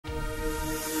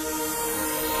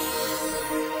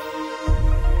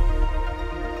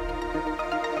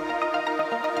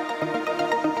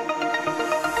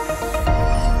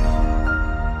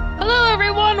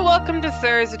Welcome to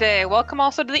Thursday. Welcome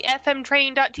also to the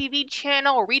FMTraining.tv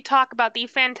channel where we talk about the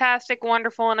fantastic,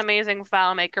 wonderful, and amazing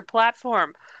FileMaker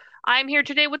platform. I'm here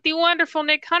today with the wonderful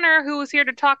Nick Hunter, who is here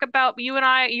to talk about UI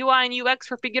and UX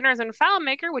for beginners in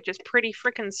FileMaker, which is pretty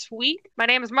freaking sweet. My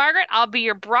name is Margaret. I'll be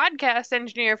your broadcast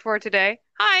engineer for today.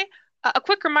 Hi. A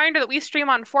quick reminder that we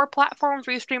stream on 4 platforms.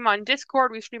 We stream on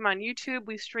Discord, we stream on YouTube,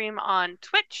 we stream on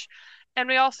Twitch, and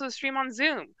we also stream on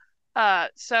Zoom.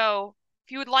 So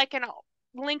if you would like an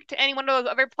link to any one of those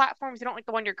other platforms, you don't like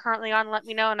the one you're currently on, let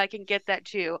me know and I can get that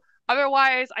too.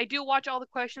 Otherwise, I do watch all the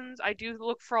questions. I do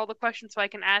look for all the questions so I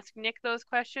can ask Nick those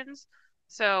questions.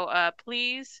 So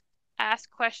please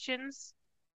ask questions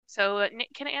so that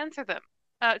Nick can answer them.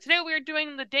 Today we are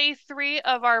doing the day 3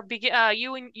 of our UI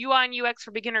and UX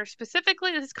for beginners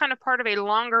specifically. This is kind of part of a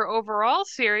longer overall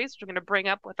series, which I'm going to bring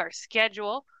up with our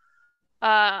schedule.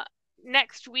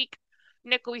 Next week,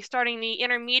 Nick will be starting the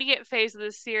intermediate phase of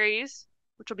this series,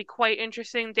 which will be quite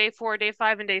interesting, day 4, day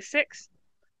 5, and day 6.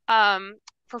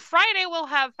 For Friday, we'll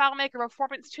have FileMaker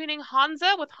Performance Tuning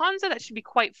Hansa with Hansa. That should be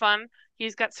quite fun.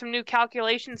 He's got some new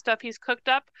calculation stuff he's cooked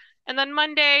up. And then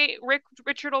Monday,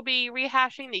 Richard will be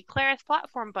rehashing the Claris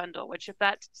Platform Bundle, which if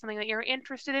that's something that you're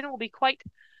interested in, will be quite,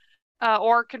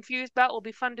 or confused about, will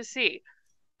be fun to see.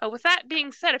 With that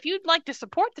being said, if you'd like to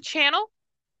support the channel,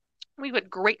 we would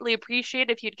greatly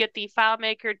appreciate if you'd get the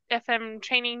FileMaker FM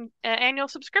training annual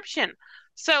subscription.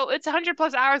 So it's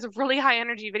 100+ hours of really high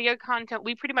energy video content.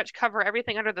 We pretty much cover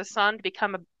everything under the sun to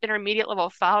become an intermediate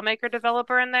level FileMaker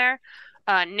developer in there.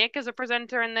 Nick is a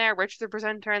presenter in there. Rich is a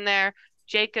presenter in there.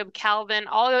 Jacob, Calvin,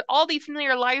 all the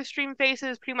familiar live stream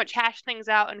faces pretty much hash things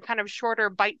out in kind of shorter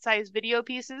bite-sized video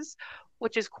pieces,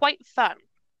 which is quite fun.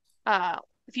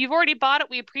 If you've already bought it,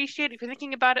 we appreciate it. If you're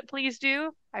thinking about it, please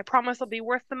do. I promise it'll be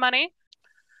worth the money.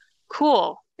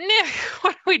 Cool. Nick,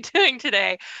 what are we doing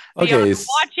today? Okay.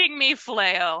 Watching me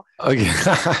flail. Okay.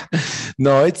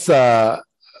 No, it's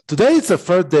today it's the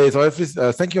third day.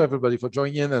 So thank you everybody for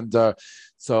joining in, and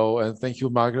and thank you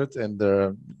Margaret, and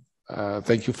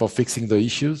thank you for fixing the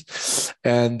issues.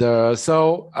 And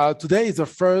today is the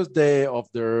first day of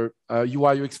the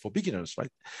UI UX for beginners,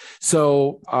 right?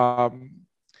 So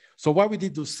what we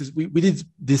did is we did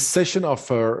this session of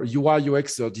UI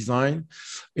UX design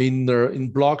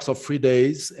in blocks of 3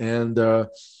 days, and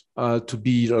to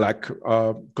be like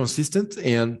consistent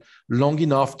and long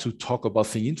enough to talk about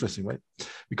things interesting, right?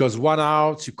 Because 1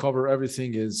 hour to cover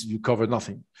everything is you cover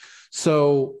nothing.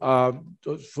 So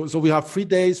so we have 3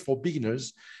 days for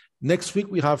beginners. Next week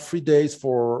we have 3 days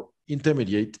for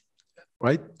intermediate,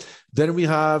 right? Then we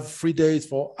have 3 days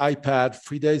for iPad,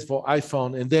 3 days for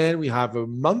iPhone, and then we have a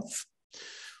month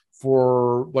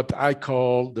for what I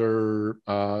call the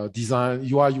design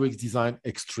UI UX design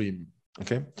extreme.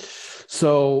 Okay,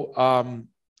 so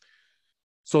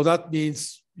so that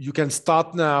means you can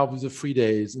start now with the 3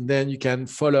 days, and then you can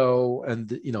follow, and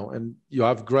and you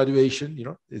have graduation.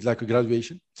 It's like a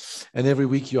graduation, and every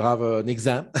week you have an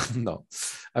exam. No,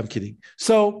 I'm kidding.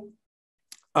 So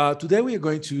today we are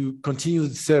going to continue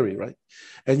the series, right?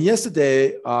 And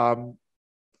yesterday,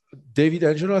 David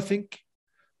Angelo, I think,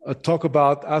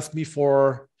 asked me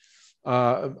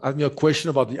a question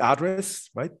about the address,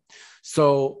 right?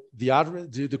 So the address,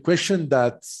 the question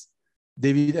that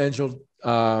David Angel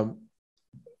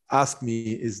asked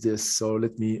me is this. So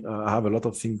let me have a lot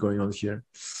of things going on here.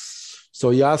 So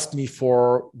he asked me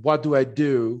for what do I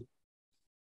do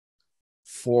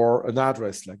for an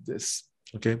address like this?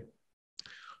 Okay.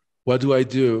 What do I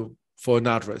do for an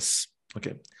address?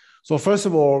 Okay. So first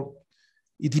of all,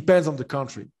 it depends on the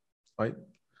country, right?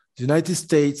 The United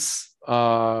States,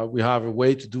 we have a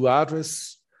way to do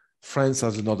address. France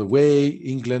has another way.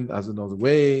 England has another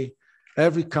way.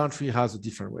 Every country has a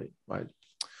different way, right?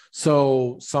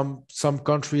 So some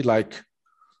country like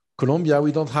Colombia,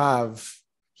 we don't have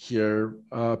here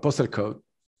postal code.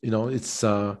 It's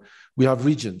we have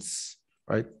regions,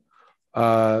 right?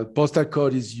 Postal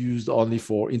code is used only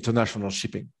for international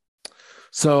shipping.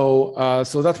 So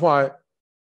so that's why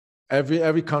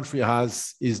every country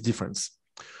has its difference.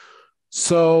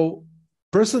 So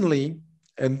personally,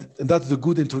 and that's the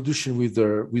good introduction with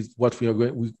what we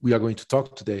are going to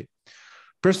talk today.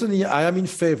 Personally, I am in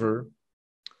favor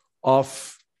of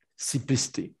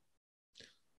simplicity.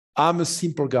 I'm a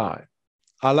simple guy.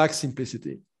 I like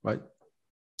simplicity, right?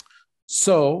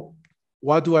 So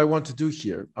what do I want to do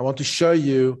here? I want to show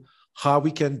you how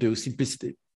we can do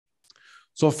simplicity.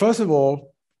 So first of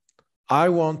all, I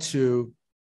want to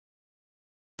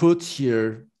put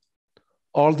here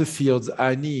all the fields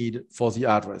I need for the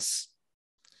address.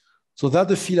 So that's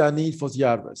the field I need for the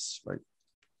address, right?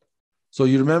 So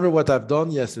you remember what I've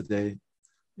done yesterday,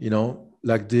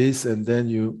 like this, and then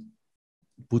you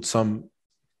put some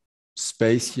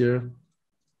space here,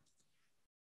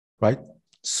 right?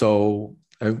 So,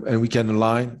 and we can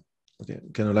align, okay,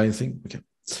 we can align thing, okay.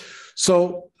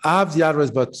 So I have the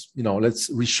address, but let's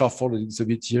reshuffle it a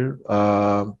bit here.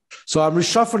 So I'm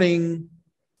reshuffling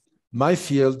my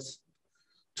field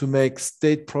to make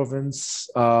state province.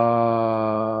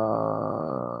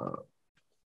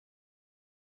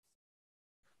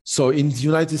 So in the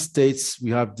United States,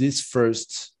 we have this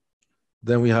first,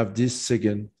 then we have this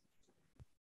second,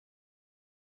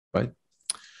 right?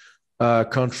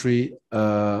 Country,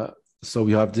 so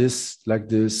we have this,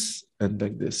 and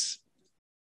like this.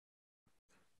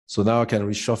 So now I can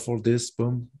reshuffle this,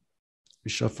 boom.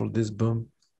 Reshuffle this, boom.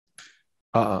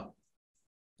 Why?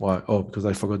 Oh, because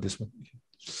I forgot this one.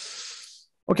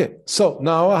 Okay, so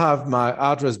now I have my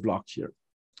address block here.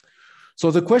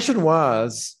 So the question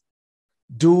was,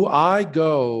 do I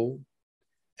go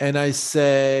and I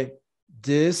say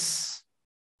this,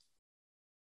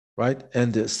 right,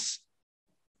 and this?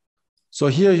 So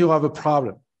here you have a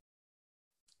problem.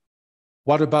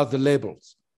 What about the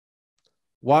labels?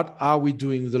 What are we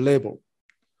doing with the label?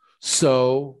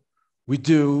 So we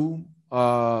do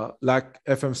like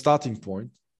FM starting point,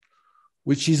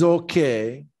 which is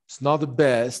okay. It's not the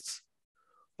best,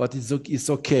 but it's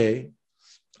okay.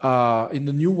 In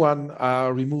the new one, I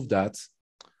removed that.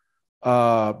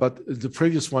 But the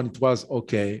previous one, it was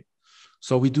okay.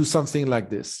 So we do something like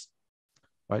this,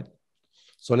 right?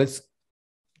 So let's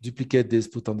duplicate this,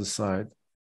 put on the side,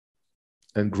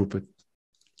 and group it.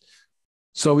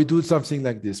 So we do something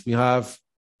like this. We have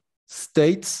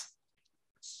states,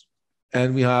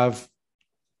 and we have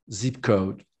zip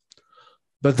code.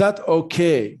 But that's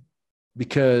okay,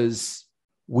 because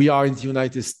we are in the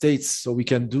United States, so we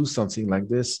can do something like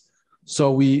this.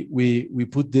 So we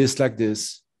put this like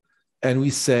this, and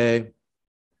we say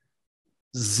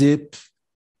zip,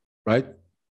 right,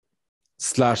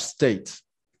 /state.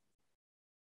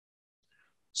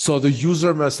 So the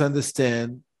user must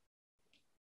understand,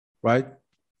 right,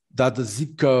 that the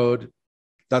zip code,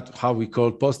 that's how we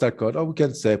call postal code, or we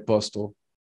can say postal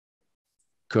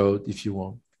code if you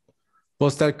want.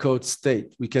 Postal code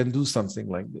state, we can do something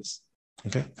like this,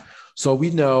 okay? So we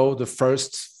know the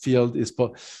first field is,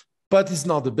 but it's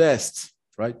not the best,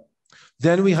 right?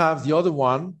 Then we have the other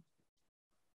one,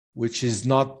 which is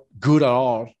not good at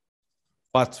all,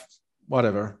 but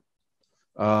whatever.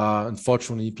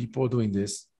 Unfortunately, people are doing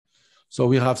this. So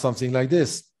we have something like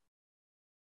this,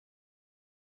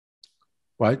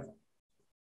 right?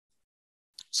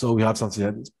 So we have something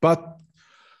like this. But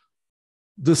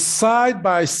the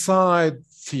side-by-side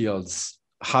fields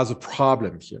has a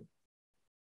problem here,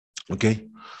 okay?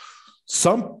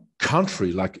 Some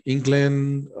country like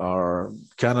England or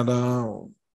Canada or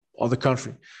other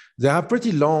country, they have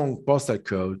pretty long postal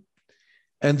code,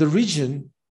 and the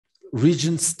region,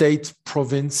 state,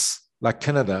 province, like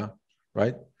Canada,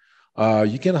 right?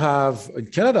 You can have, in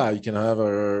Canada, you can have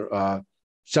a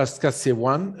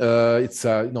Saskatchewan. It's,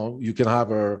 you can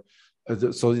have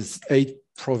so it's 8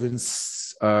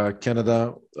 province,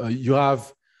 Canada. You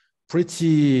have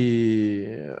pretty,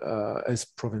 as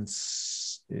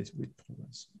province, you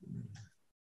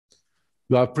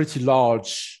have pretty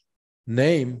large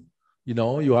name,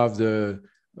 you have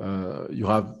you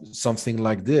have something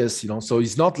like this, so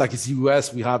it's not like it's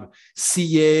US, we have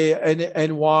CA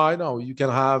and NY. No, you can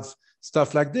have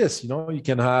stuff like this, you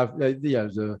can have,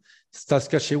 the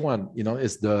Saskatchewan,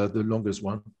 is the longest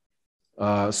one.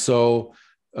 So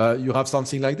you have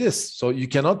something like this. So you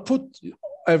cannot put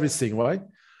everything, right?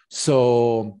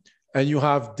 So, and you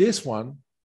have this one,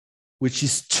 which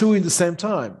is 2 in the same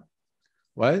time,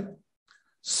 right?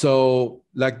 So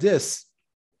like this.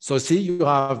 So see, you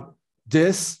have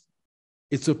this,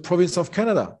 it's a province of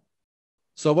Canada.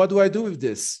 So what do I do with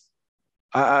this?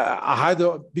 I had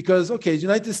because, okay,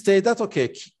 United States, that's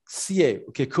okay, CA,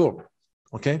 okay, cool,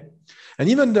 okay? And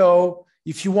even though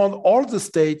if you want all the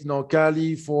state,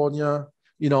 California,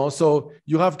 so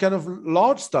you have kind of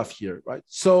large stuff here, right?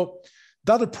 So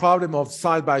that's a problem of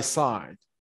side by side,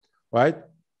 right?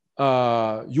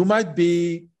 You might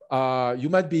be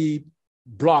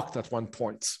blocked at one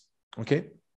point,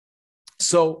 okay?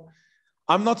 So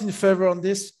I'm not in favor on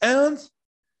this, and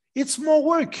it's more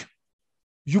work.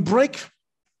 You break,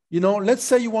 let's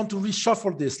say you want to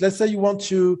reshuffle this. Let's say you want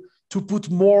to put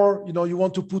more, you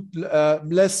want to put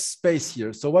less space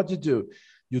here. So what do?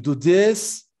 You do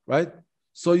this, right?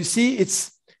 So you see,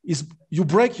 it's you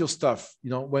break your stuff,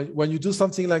 when you do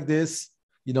something like this,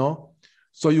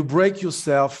 so you break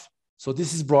yourself. So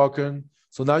this is broken.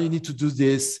 So now you need to do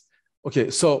this.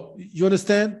 Okay, so you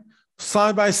understand?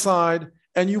 Side by side,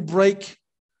 and you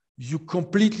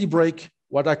completely break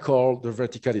what I call the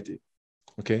verticality.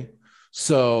 Okay,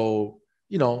 so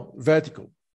vertical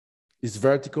is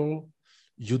vertical.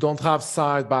 You don't have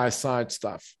side-by-side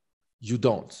stuff. You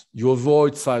don't. You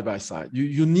avoid side-by-side.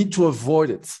 You need to avoid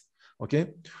it. Okay,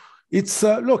 it's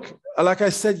look, like I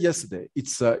said yesterday,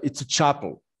 it's a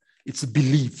chapel. It's a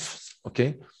belief.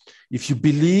 Okay, if you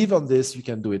believe on this, you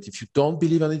can do it. If you don't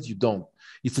believe on it, you don't.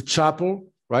 It's a chapel,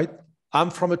 right? I'm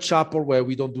from a chapel where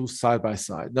we don't do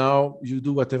side-by-side. Now you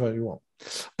do whatever you want.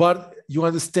 But you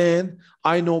understand,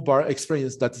 I know by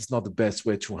experience that is not the best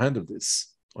way to handle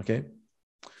this, okay?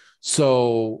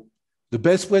 So the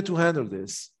best way to handle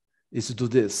this is to do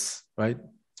this, right?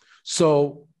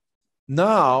 So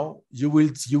now you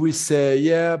will say,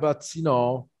 yeah, but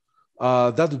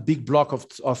that's a big block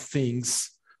of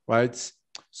things, right?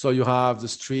 So you have the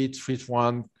street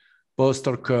one,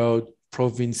 postal code,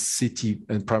 province, city,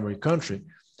 and primary country.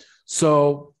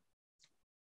 So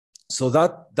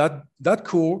that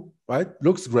cool, right?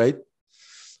 Looks great.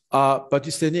 But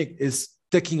you say, Nick, is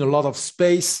taking a lot of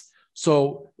space.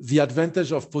 So the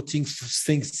advantage of putting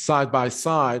things side by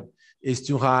side is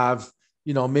to have,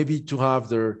 maybe to have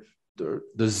the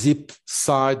zip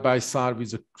side by side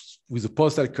with the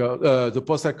postal code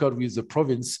with the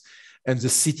province, and the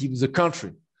city with the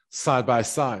country side by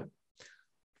side.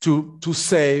 To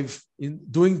save, in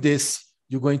doing this,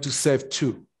 you're going to save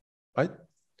 2, right?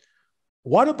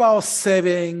 What about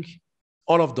saving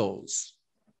all of those,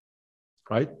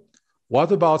 right?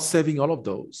 What about saving all of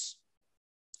those?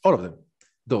 All of them,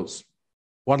 those,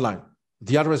 one line,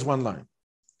 the address one line.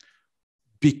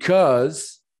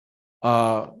 Because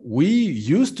we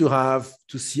used to have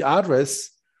to see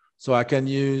address, so I can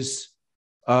use,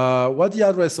 what's the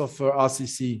address of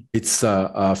RCC? It's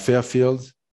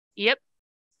Fairfield. Yep.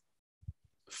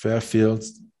 Fairfield,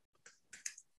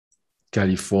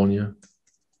 California.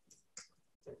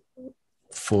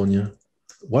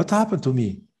 What happened to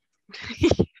me?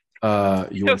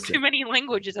 You have too many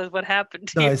languages is what happened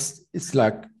to no, you. it's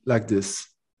like this.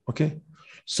 Okay.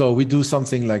 So we do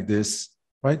something like this,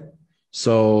 right?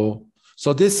 So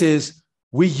this is,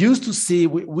 we used to see,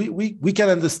 we can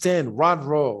understand one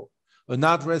row, an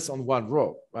address on one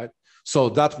row, right? So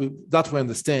that we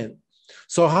understand.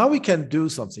 So how we can do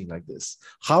something like this?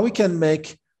 How we can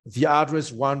make the address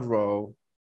one row,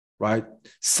 right?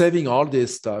 Saving all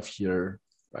this stuff here,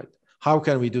 right? How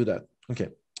can we do that? Okay.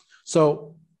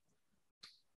 So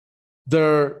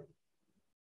here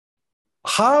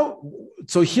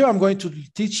I'm going to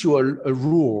teach you a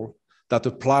rule that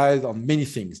applies on many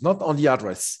things, not on the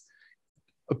address,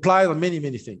 applied on many,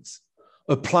 many things.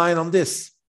 Applying on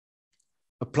this,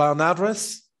 apply on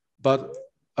address, but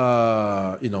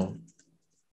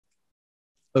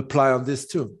apply on this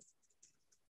too.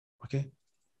 Okay.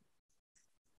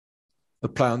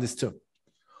 Apply on this too.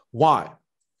 Why?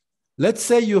 Let's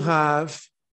say you have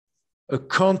a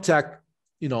contact,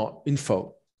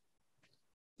 info,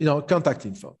 contact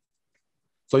info.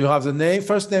 So you have the name,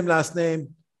 first name, last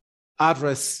name,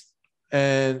 address,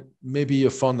 and maybe a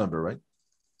phone number, right?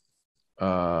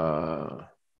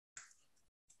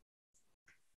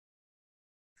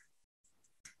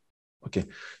 Okay,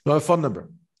 you have a phone number.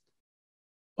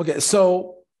 Okay,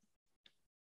 so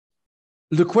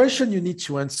the question you need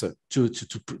to answer to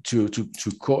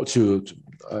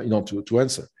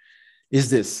answer is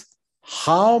this: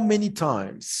 how many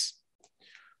times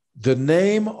the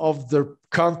name of the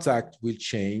contact will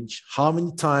change? How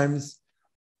many times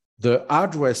the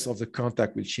address of the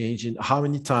contact will change? And how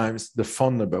many times the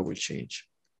phone number will change?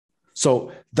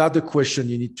 So that's the question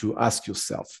you need to ask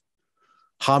yourself.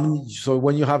 How many? So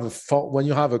when you have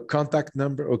a contact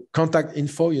number or contact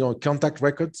info, contact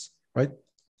records, right?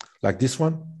 Like this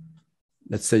one.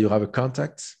 Let's say you have a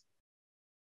contact.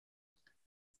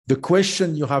 The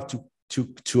question you have to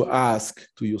ask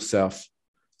to yourself.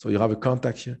 So you have a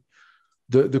contact here.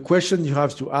 The question you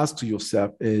have to ask to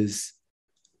yourself is,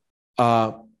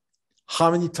 how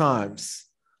many times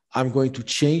I'm going to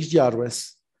change the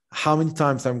address? How many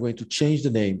times I'm going to change the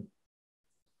name?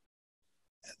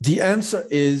 The answer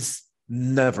is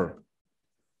never.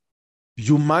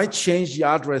 You might change the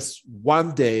address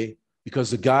one day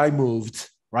because the guy moved,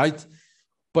 right?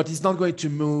 But he's not going to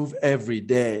move every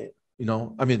day.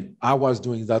 I mean, I was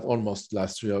doing that almost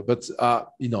last year, but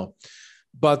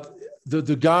but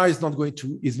the guy is not going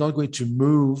to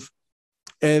move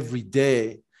every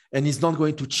day, and he's not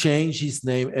going to change his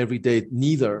name every day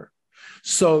neither.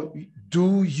 So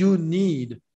do you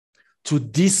need to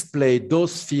display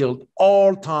those fields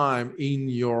all time in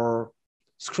your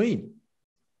screen?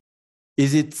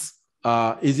 Is it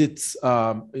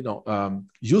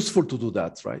useful to do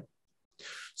that, right?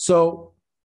 So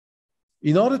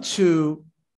in order to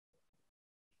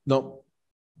no,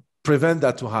 prevent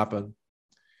that to happen,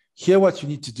 here what you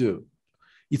need to do,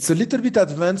 it's a little bit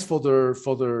advanced for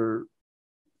the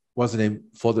what's the name,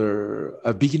 for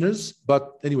the beginners,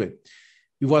 but anyway,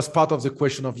 it was part of the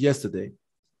question of yesterday.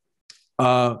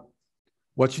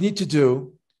 What you need to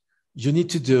do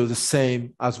the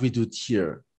same as we do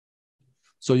here.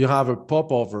 So you have a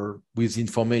popover with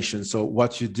information. So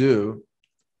what you do,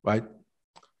 right?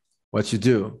 What you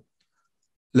do,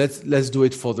 let's do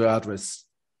it for the address,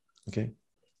 okay?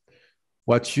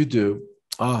 What you do,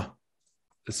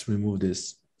 let's remove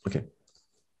this, okay?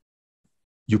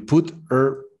 You put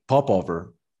a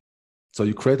popover. So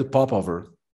you create a popover,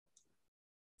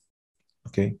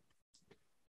 okay?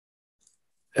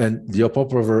 And the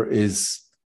popover is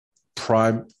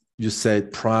you say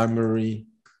primary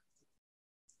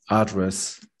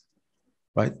address,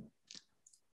 right?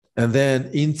 And then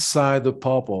inside the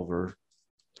popover,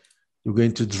 you're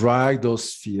going to drag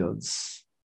those fields,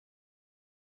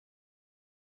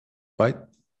 right?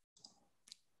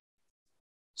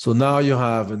 So now you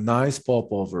have a nice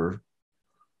popover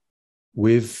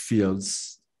with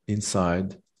fields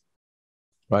inside,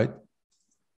 right?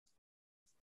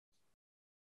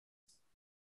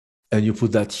 And you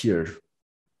put that here.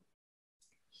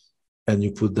 And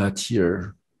you put that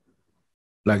here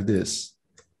like this,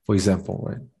 for example,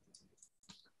 right?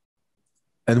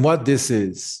 And what this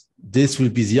will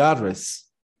be the address.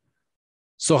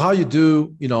 So how you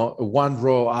do, a one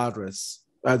row address,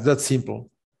 that's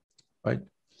simple, right?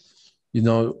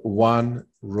 One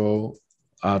row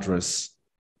address,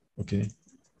 okay?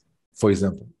 For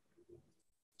example.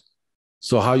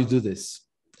 So how you do this?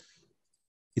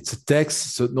 It's a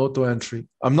text, so an auto entry.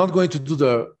 I'm not going to do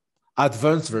the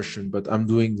advanced version, but I'm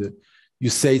doing you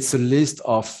say it's a list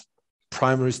of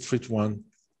primary street 1,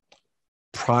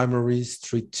 primary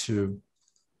street 2,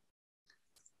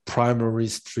 primary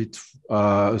street,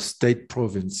 state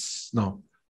province, no,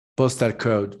 postal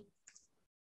code,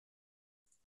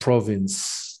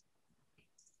 province,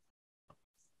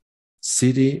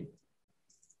 city,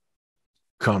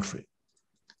 country.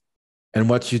 And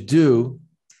what you do,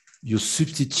 you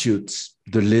substitute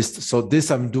the list. So this,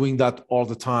 I'm doing that all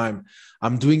the time.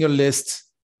 I'm doing a list,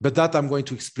 but that I'm going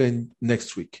to explain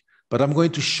next week. But I'm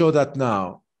going to show that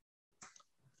now.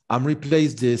 I'm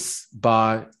replace this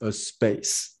by a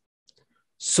space.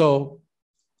 So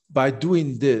by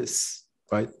doing this,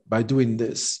 right? By doing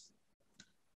this,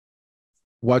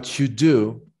 what you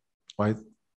do, right?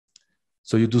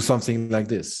 So you do something like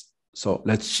this. So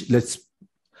let's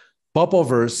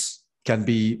popovers can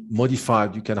be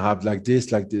modified. You can have like this.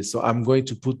 So I'm going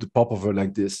to put the popover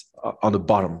like this on the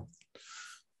bottom.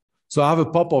 So I have a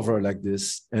popover like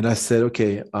this, and I said,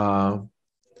 okay, so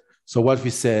what we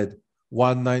said,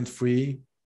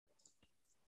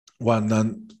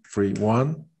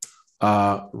 193.1,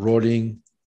 Rolling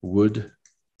Wood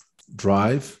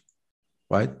Drive,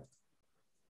 right?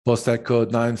 Postal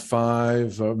code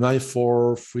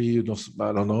 943, I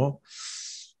don't know.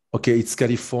 Okay, it's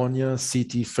California,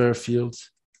 city, Fairfield,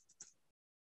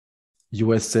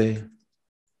 USA.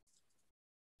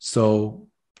 So,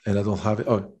 and I don't have it.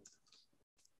 Oh,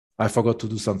 I forgot to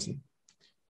do something.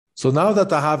 So now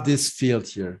that I have this field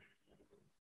here,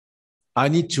 I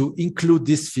need to include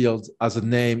this field as a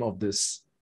name of this.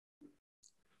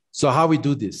 So how we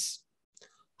do this?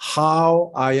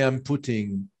 How I am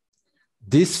putting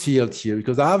this field here,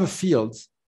 because I have a field.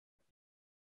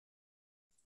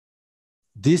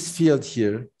 This field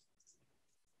here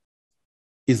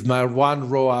is my one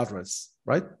row address,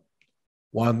 right?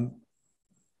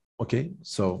 Okay,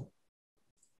 so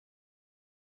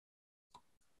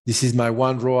this is my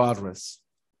one row address,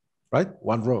 right?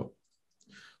 One row.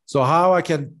 So how I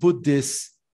can put this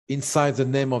inside the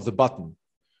name of the button?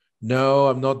 No,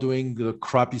 I'm not doing the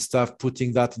crappy stuff,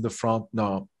 putting that in the front.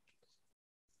 No.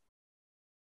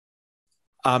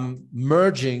 I'm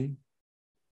merging,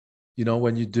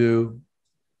 when you do,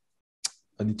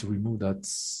 I need to remove that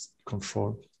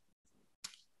control.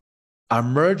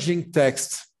 I'm merging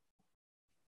text,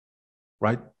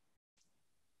 right?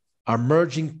 I'm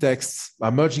merging text,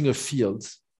 I'm merging a field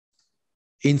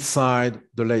inside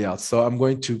the layout. So I'm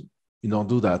going to,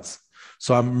 do that.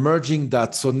 So I'm merging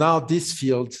that. So now this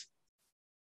field,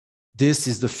 this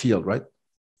is the field, right?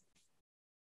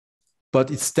 But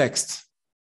it's text.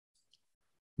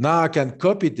 Now I can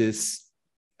copy this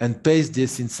and paste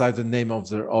this inside the name of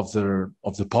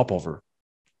the popover.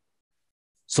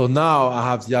 So now I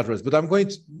have the address, but I'm going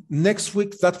to next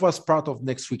week. That was part of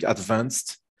next week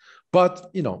advanced,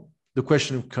 but the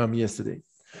question will come yesterday.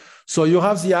 So you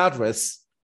have the address,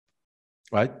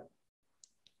 right?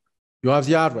 You have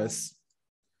the address.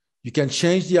 You can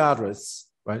change the address,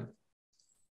 right?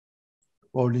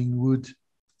 Rollingwood.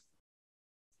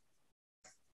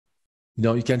 You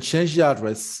know, you can change the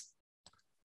address,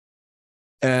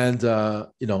 and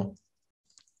you know,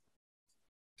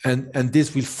 and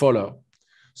this will follow.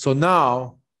 So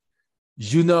now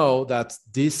you know that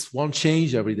this won't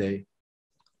change every day,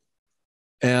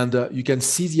 and you can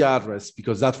see the address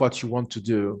because that's what you want to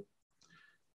do.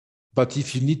 But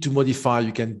if you need to modify,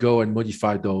 you can go and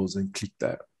modify those and click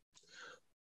there.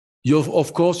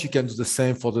 Of course, you can do the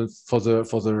same for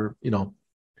the you know,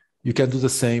 you can do the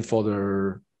same for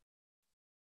the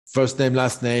first name,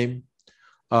 last name.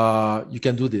 You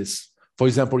can do this. For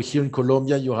example, here in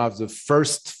Colombia, you have the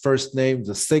first name,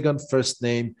 the second first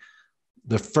name,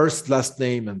 the first last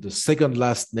name, and the second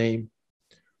last name.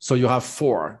 So you have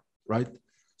 4, right?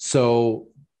 So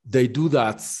they do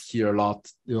that here a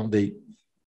lot. You know, they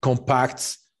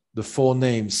compact the 4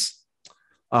 names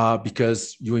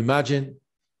because you imagine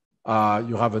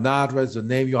you have an address, a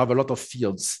name, you have a lot of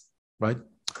fields, right?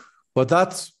 But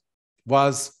that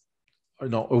was, you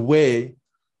know, a way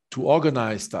to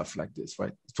organize stuff like this,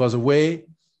 right? It was a way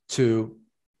to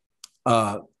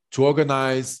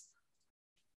organize.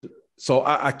 So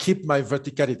I keep my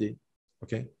verticality,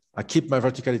 okay? I keep my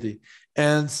verticality,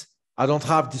 and I don't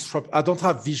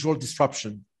have visual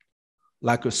disruption,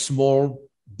 like a small,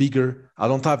 bigger. I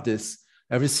don't have this.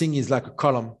 Everything is like a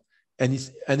column,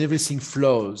 and everything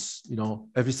flows. You know,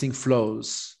 everything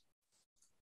flows.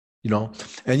 You know,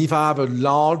 and if I have a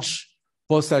large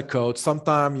postal code,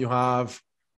 sometimes you have,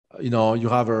 you know, you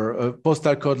have a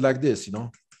postal code like this. You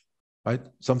know, right?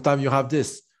 Sometimes you have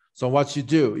this. So what you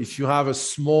do, if you have a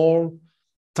small,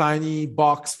 tiny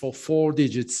box for 4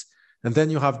 digits, and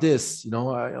then you have this, you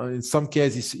know, in some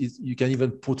cases, you can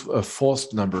even put a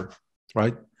 4th number,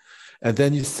 right? And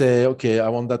then you say, okay, I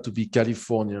want that to be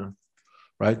California,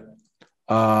 right?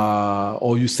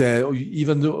 Or you say,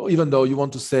 even though you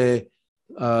want to say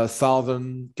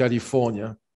Southern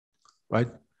California, right?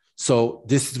 So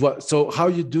this is what. So how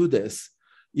you do this?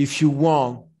 If you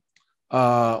want,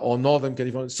 or Northern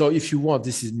California. So if you want,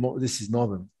 this is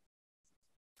Northern.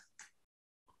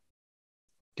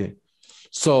 Okay.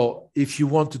 So if you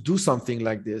want to do something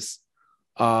like this,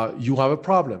 you have a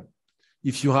problem.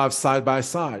 If you have side by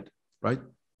side, right?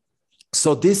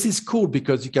 So this is cool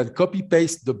because you can copy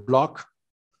paste the block.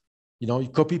 You know, you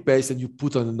copy paste and you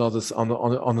put on another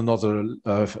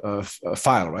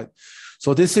file, right?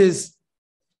 So this is,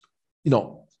 you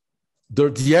know,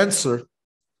 the answer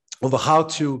of how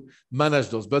to manage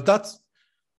those. But that's,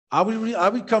 I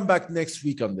will come back next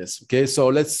week on this. Okay, so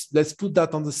let's put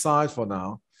that on the side for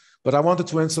now. But I wanted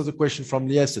to answer the question from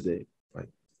yesterday, right?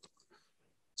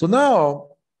 So now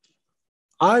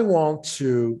I want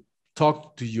to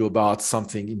talk to you about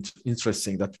something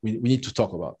interesting that we need to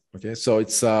talk about. Okay, so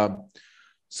it's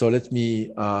so let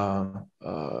me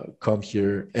come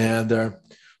here, and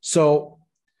so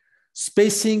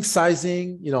spacing,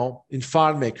 sizing, you know, in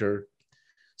FileMaker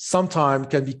sometimes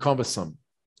can be cumbersome.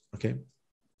 Okay,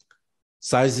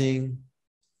 sizing.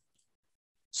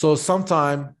 So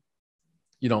sometimes,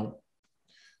 you know,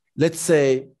 let's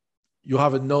say you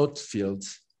have a note field,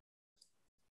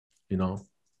 you know,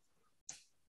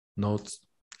 note,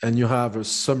 and you have a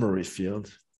summary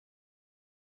field,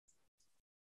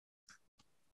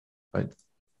 right?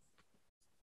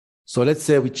 So let's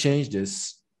say we change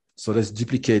this. So let's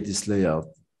duplicate this layout.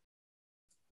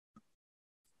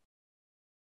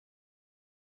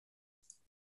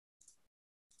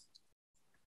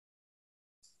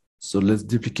 So let's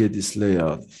duplicate this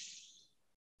layout.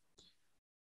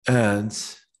 And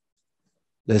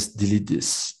let's delete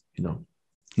this, you know.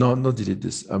 No, not delete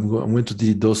this. I'm going to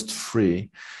delete those 3,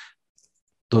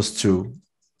 those 2.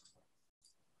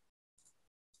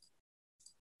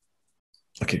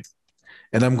 Okay.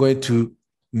 And I'm going to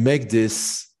make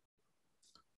this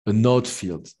a node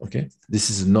field, okay? This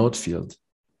is a node field,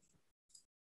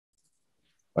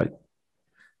 right?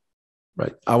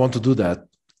 Right, I want to do that.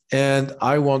 And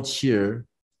I want here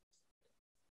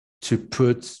to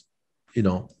put, you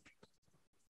know,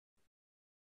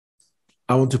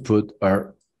 I want to put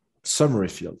our summary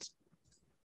field.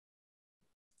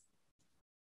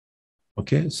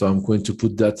 Okay, so I'm going to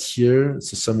put that here.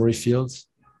 It's a summary field.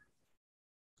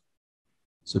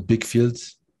 It's a big field.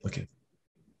 Okay.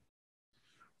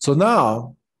 So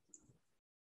now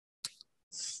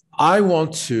I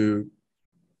want to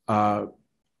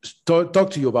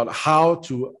talk to you about how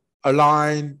to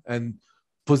align and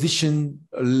position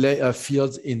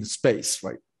fields in space,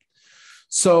 right?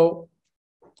 So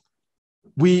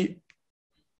in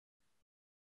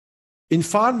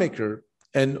FileMaker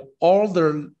and all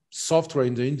the software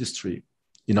in the industry,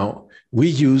 you know, we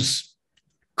use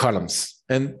columns.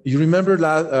 And you remember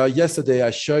yesterday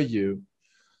I showed you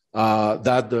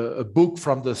that a book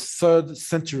from the 3rd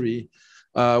century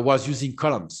was using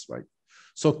columns, right?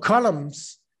 So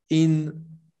columns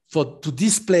to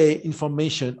display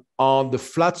information on the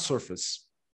flat surface,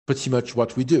 pretty much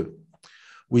what we do.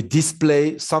 We display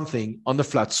something on the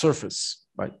flat surface,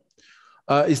 right?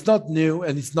 It's not new,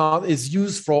 and it's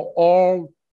used for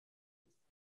all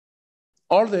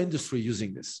the industry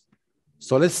using this.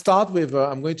 So let's start with,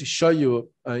 I'm going to show you,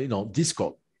 this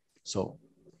code. So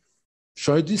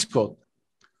show you this code.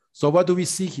 So what do we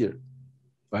see here,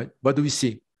 right? What do we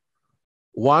see?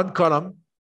 One column,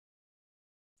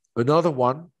 another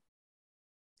one,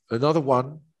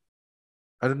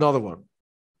 and another one,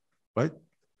 right?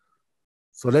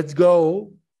 So let's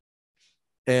go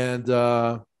and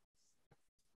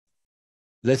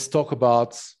let's talk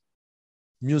about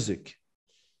music.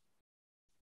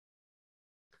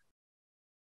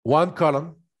 One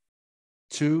column,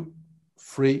 2,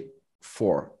 3,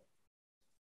 4,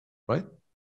 right?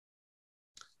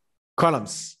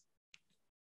 Columns.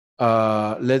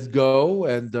 Let's go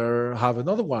and have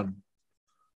another one.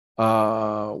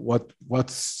 What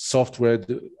software?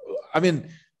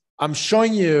 I'm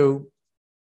showing you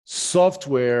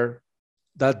software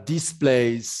that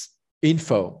displays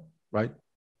info, right?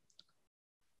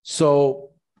 So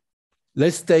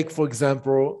let's take, for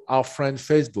example, our friend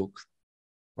Facebook,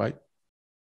 right?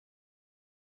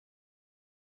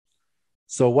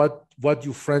 So what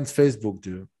do friends Facebook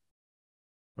do,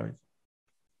 right?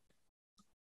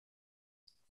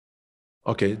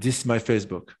 Okay, this is my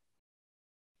Facebook.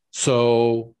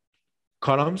 So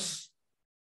columns,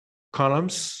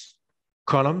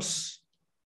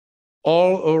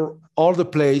 all the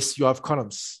place you have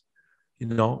columns,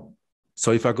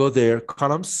 So if I go there,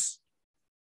 columns,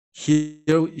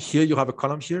 here you have a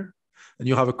column here, and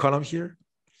you have a column here.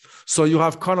 So you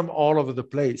have column all over the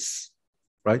place,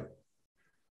 right?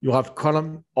 You have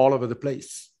column all over the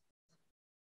place.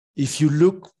 If you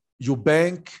look your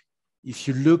bank, if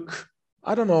you look,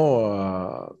 I don't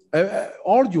know,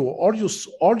 all your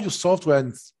software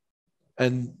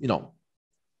and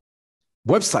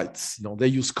websites, they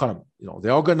use column.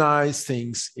 They organize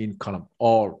things in column,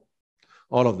 all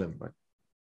of them, right?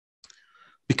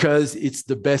 Because it's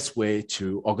the best way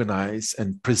to organize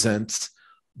and present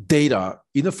data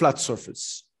in a flat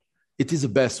surface. It is the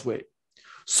best way.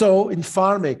 So in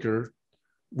FileMaker,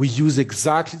 we use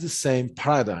exactly the same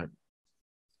paradigm,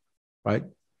 right?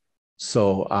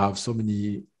 So I have so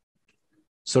many.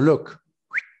 So look,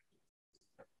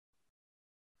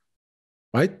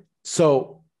 right?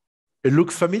 So it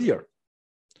looks familiar.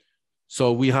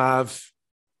 So we have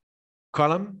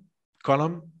column,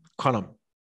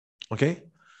 okay?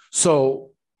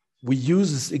 So we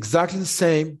use exactly the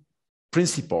same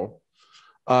principle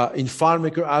in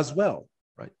FileMaker as well,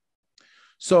 right?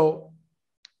 So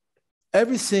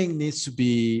everything needs to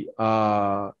be,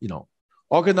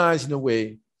 organized in a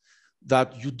way that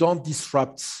you don't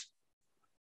disrupt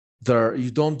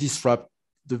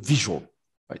the visual,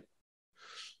 right?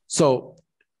 So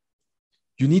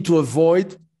you need to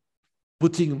avoid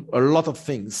putting a lot of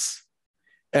things,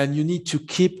 and you need to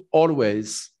keep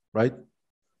always, right?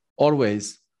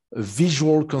 Always a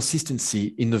visual consistency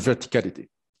in the verticality.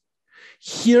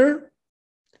 Here,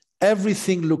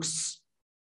 everything looks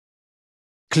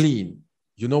clean.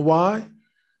 You know why?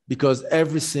 Because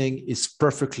everything is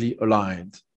perfectly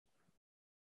aligned.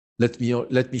 Let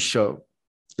me show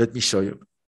you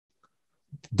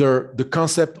the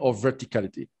concept of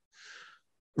verticality.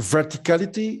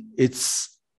 Verticality,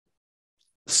 it's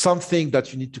something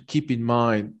that you need to keep in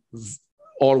mind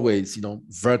always,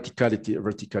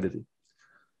 verticality.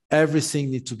 Everything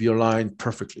needs to be aligned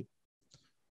perfectly,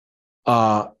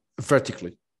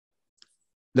 vertically.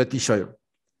 Let me show you.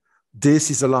 This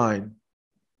is a line,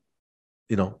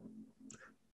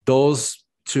 those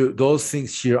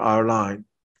things here are aligned.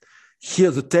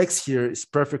 Here, the text here is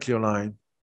perfectly aligned.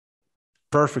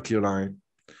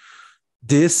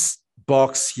 This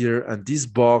box here, and this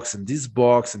box, and this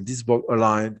box, and this box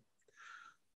aligned.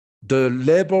 The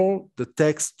label, the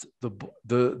text,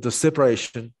 the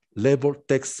separation, label,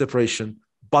 text, separation,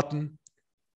 button,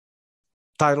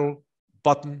 title,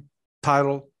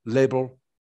 label,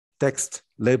 text,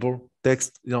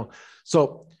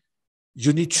 So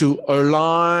you need to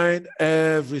align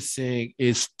everything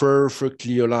is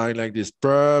perfectly aligned like this,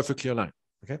 perfectly aligned,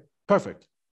 okay? Perfect.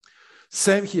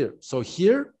 Same here. So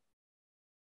here,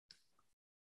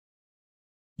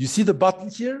 you see the button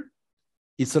here?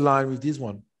 It's aligned with this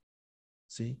one.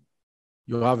 See?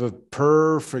 You have a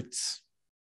perfect,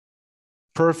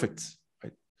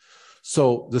 right?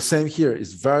 So the same here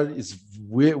is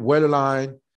well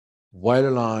aligned. white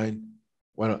align.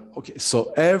 Well, okay,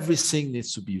 so everything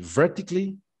needs to be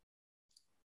vertically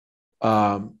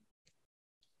aligned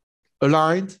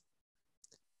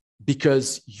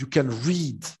because you can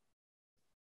read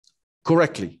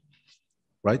correctly,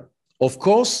 right? Of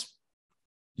course,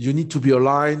 you need to be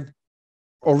aligned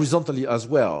horizontally as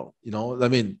well. You know, I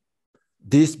mean,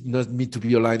 this doesn't need to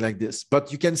be aligned like this,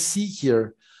 but you can see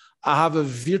here, I have a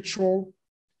virtual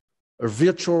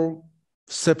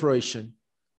separation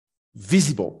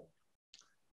visible.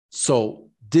 So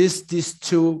these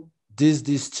two,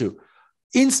 these two,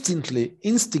 instantly,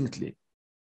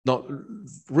 not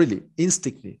really,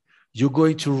 instantly, you're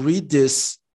going to read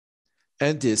this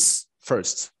and this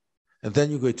first, and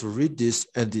then you're going to read this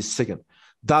and this second.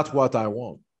 That's what I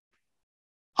want.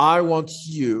 I don't want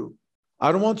you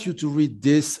to read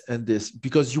this and this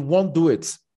because you won't do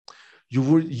it. You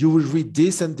will read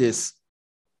this and this,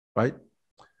 right?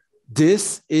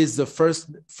 This is the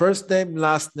first name,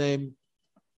 last name,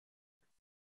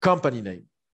 company name.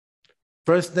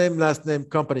 First name, last name,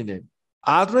 company name.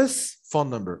 Address, phone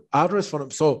number. Address, phone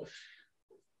number. So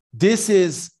this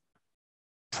is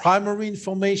primary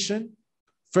information,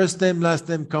 first name, last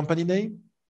name, company name.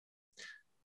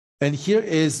 And here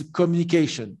is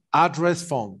communication, address,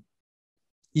 phone,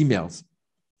 emails,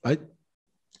 right?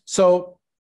 So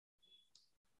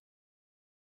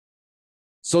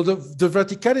the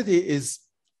verticality is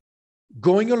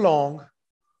going along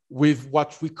with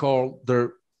what we call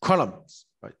the columns,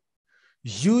 right?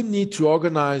 You need to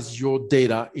organize your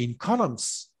data in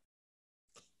columns.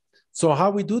 So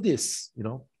how we do this, you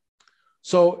know?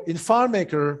 So in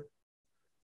FileMaker,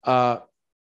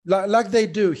 like they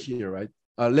do here, right?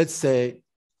 Let's say,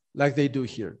 like they do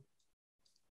here,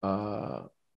 you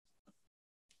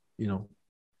know.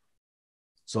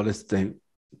 So let's say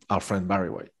our friend Barry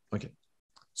White. Okay.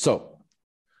 So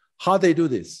how they do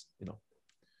this, you know?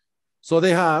 So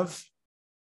they have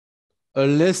a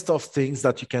list of things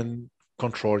that you can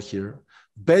control here.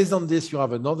 Based on this, you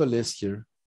have another list here,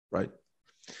 right?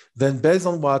 Then based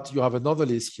on what, you have another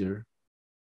list here,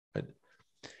 right?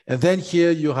 And then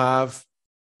here you have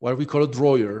what we call a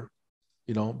drawer,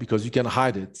 you know, because you can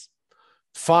hide it.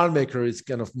 FileMaker is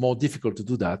kind of more difficult to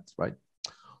do that, right?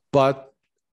 But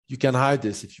you can hide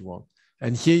this if you want.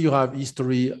 And here you have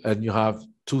history and you have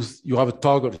a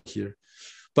toggle here,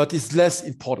 but it's less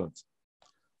important.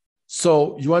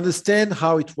 So you understand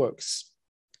how it works.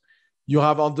 You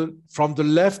have from the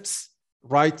left,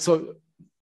 right? So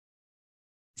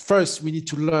first we need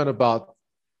to learn about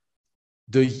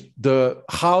the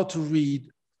how to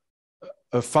read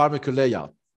a FileMaker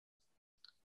layout.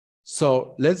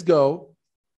 So let's go,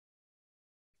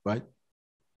 right?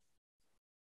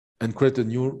 And create a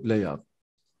new layout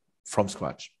from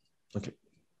scratch. Okay.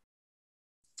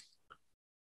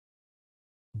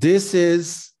 This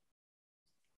is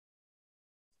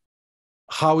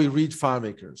how we read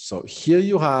FileMaker. So here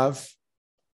you have,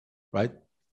 right?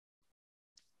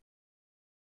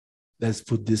 Let's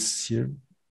put this here.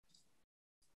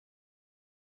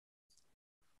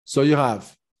 So you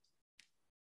have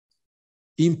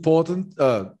important,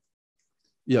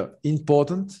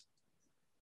 important,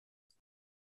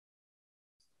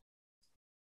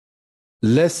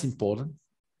 less important,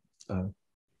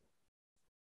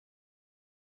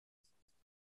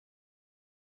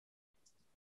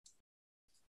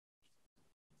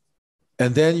 and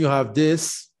then you have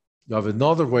this, you have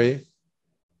another way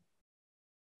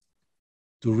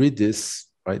to read this,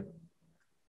 right?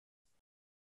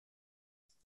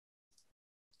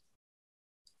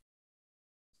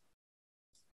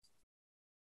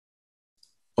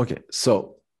 Okay,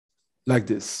 so like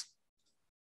this.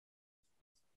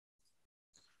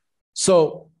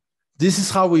 So this is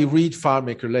how we read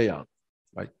FileMaker layout,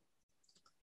 right?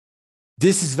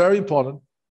 This is very important,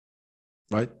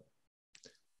 right?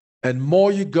 And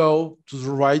more you go to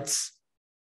the right,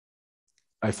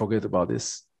 I forget about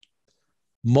this.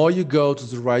 More you go to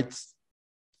the right,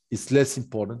 it's less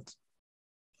important,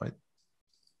 right?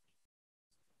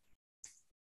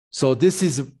 So this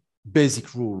is a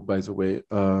basic rule, by the way,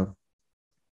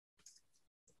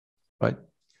 right?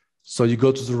 So you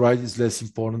go to the right, is less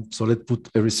important. So let's put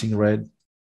everything red.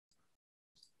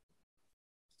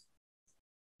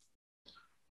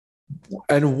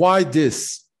 And why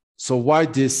this? So why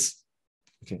this?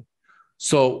 Okay.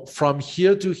 So from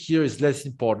here to here is less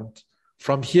important.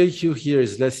 From here to here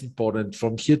is less important.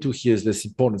 From here to here is less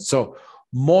important. So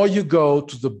more you go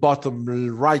to the bottom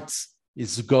right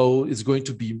is going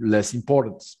to be less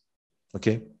important.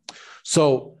 Okay.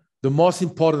 So the most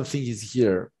important thing is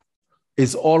here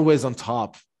is always on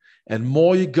top, and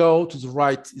more you go to the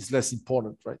right is less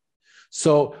important, right?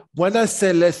 So when I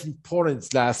say less important,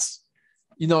 it's less,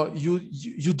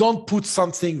 you don't put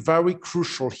something very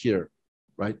crucial here,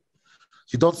 right?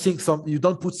 You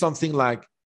don't put something like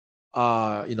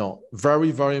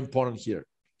very, very important here.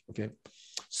 Okay.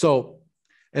 So,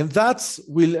 and that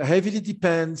will heavily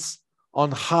depends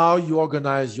on how you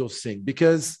organize your thing,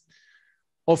 because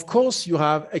of course you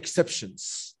have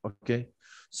exceptions. Okay.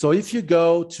 So if you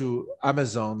go to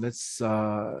Amazon,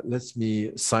 let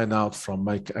me sign out from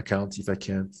my account if I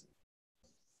can't.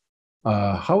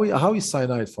 How we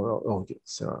sign out for? Okay,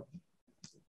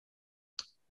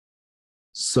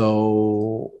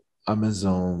 so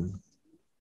Amazon.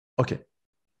 Okay,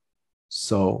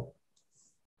 so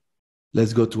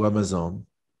let's go to Amazon.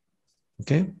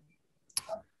 Okay,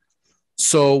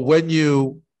 so when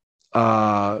you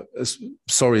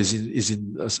sorry, is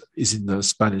in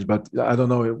Spanish, but I don't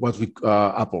know what we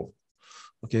Apple.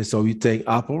 Okay, so we take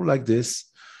Apple like this.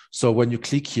 So when you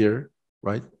click here,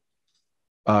 right?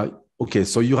 Okay,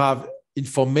 so you have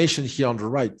information here on the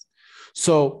right.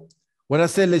 So when I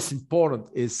say less important,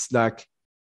 it's like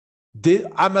the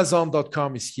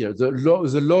Amazon.com is here.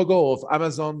 The logo of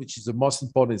Amazon, which is the most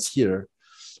important, is here,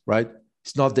 right?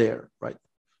 It's not there, right?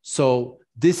 So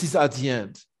this is at the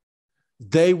end.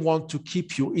 They want to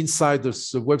keep you inside the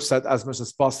website as much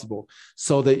as possible.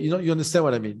 So they, you understand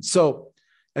what I mean? So,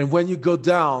 and when you go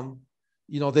down,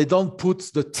 they don't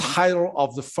put the title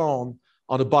of the phone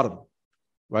on the bottom,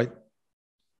 right?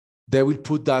 They will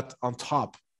put that on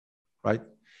top, right?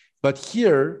 But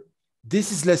here,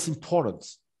 this is less important.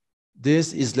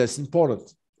 This is less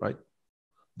important, right?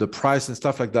 The price and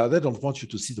stuff like that, they don't want you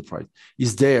to see the price.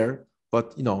 It's there,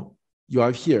 but you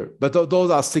have here. But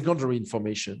those are secondary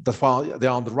information. That's why they're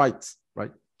on the right,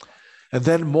 right? And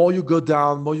then more you go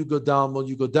down,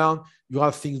 you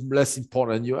have things less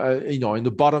important. In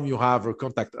the bottom you have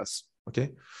contact us.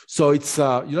 Okay, so it's you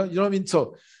know what I mean.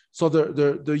 So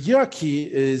the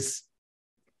hierarchy is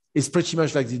pretty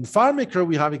much like this. In FileMaker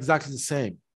we have exactly the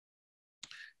same.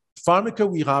 FileMaker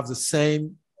we have the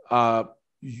same.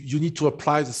 You need to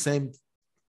apply the same,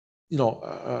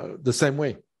 the same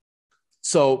way.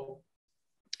 So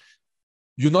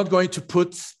you're not going to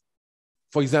put,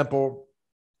 for example,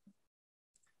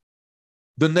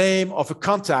 the name of a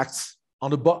contact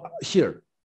on the here.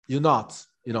 You're not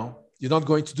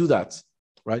going to do that,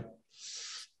 right?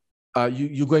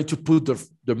 You're going to put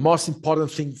the most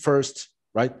important thing first,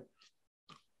 right?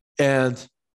 And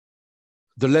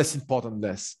the less important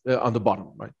on the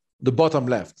bottom, right? The bottom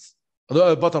left,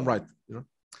 the bottom right,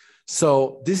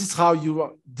 So this is how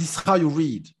you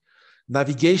read.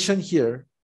 Navigation here,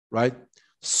 right?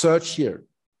 Search here,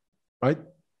 right?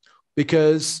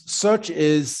 Because search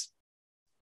is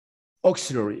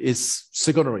auxiliary, is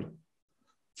secondary.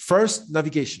 First,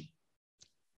 navigation.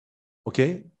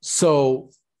 Okay,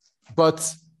 so,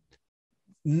 but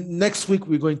next week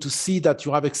we're going to see that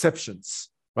you have exceptions,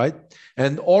 right?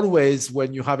 And always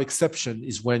when you have exception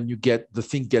is when the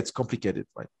thing gets complicated,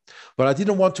 right? But I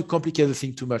didn't want to complicate the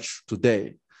thing too much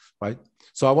today, right?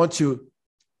 So I want to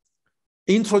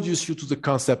introduce you to the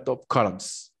concept of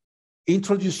columns,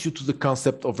 introduce you to the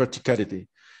concept of verticality,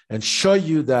 and show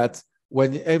you that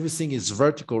when everything is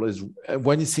vertical,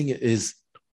 when everything is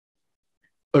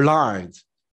aligned,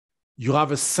 you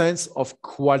have a sense of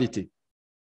quality,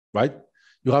 right?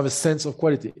 You have a sense of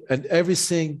quality, and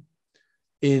everything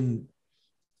in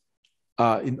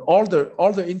all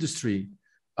the industry,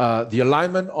 the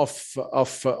alignment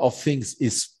of things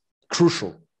is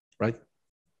crucial, right?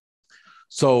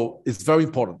 So it's very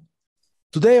important.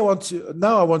 Today, I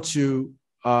want to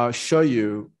show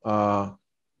you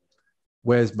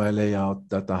where's my layout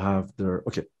that I have there.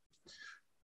 Okay,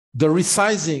 the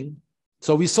resizing.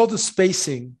 So we saw the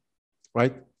spacing,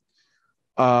 right?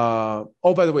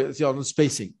 Oh, by the way, on the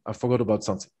spacing, I forgot about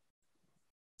something.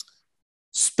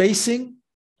 Spacing,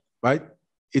 right?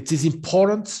 It is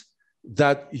important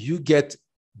that you get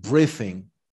breathing,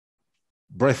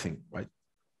 right?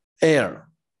 Air,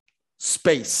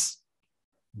 space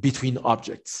between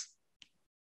objects.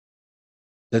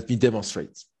 Let me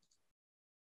demonstrate.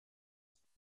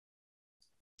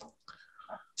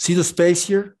 See the space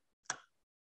here?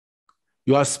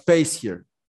 You have space here.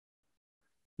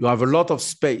 You have a lot of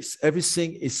space.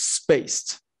 Everything is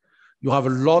spaced. You have a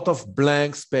lot of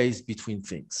blank space between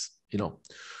things,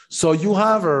 So you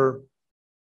have a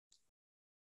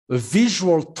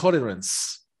visual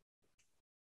tolerance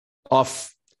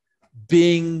of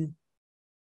being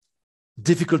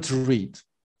difficult to read,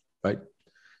 right?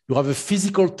 You have a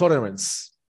physical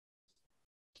tolerance.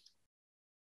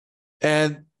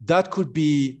 And that could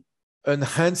be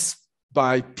enhanced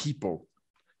by people,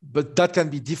 but that can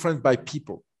be different by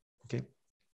people, okay?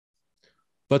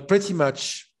 But pretty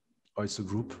much, it's a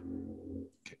group.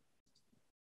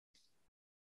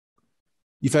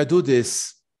 If I do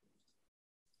this,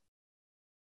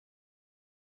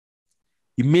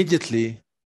 immediately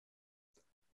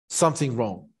something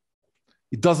wrong.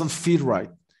 It doesn't feel right.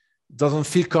 It doesn't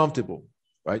feel comfortable,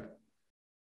 right?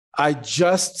 I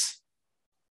just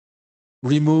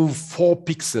remove 4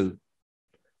 pixels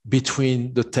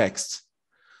between the text.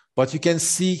 But you can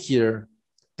see here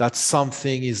that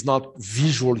something is not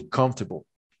visually comfortable.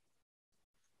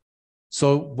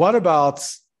 So what about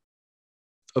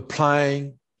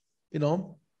applying,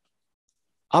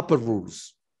 upper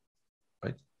rules,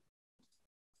 right?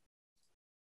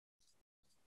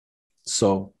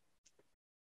 So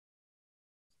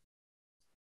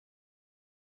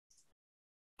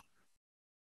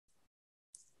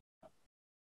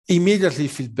immediately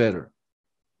feel better.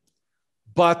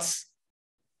 But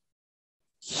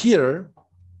here,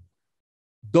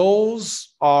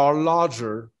 those are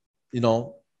larger,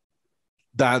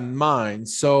 than mine.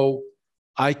 So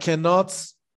I cannot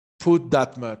put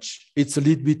that much. It's a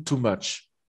little bit too much,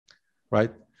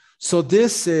 right? So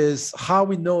this is how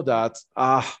we know that,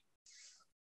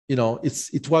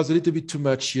 it was a little bit too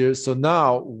much here. So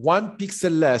now 1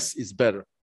 pixel less is better.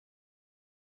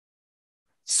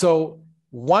 So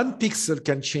 1 pixel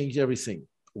can change everything.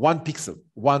 1 pixel.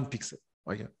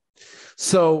 Okay.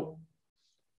 So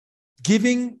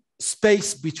giving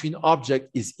space between objects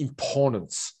is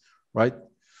important, right?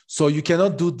 So you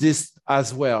cannot do this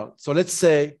as well. So let's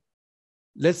say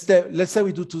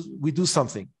we do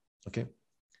something, okay?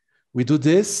 We do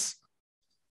this,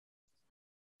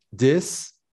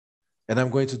 and I'm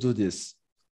going to do this.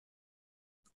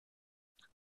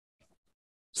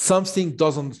 Something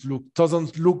doesn't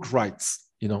look right,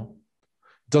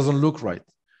 doesn't look right.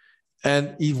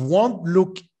 And it won't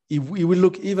look, it will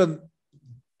look even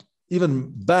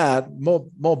bad,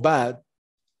 more bad,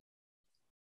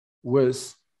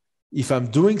 worse, if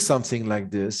I'm doing something like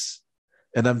this,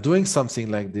 and I'm doing something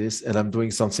like this, and I'm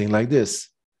doing something like this,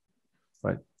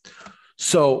 right?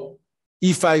 So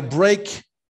if I break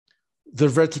the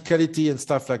verticality and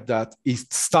stuff like that,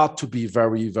 it starts to be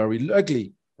very, very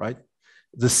ugly, right?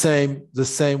 The same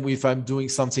if I'm doing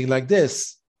something like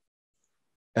this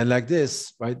and like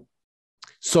this, right?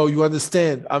 So you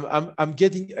understand, I'm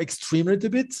getting extreme a little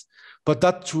bit, but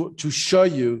that to show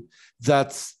you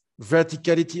that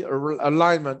verticality or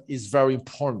alignment is very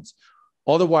important.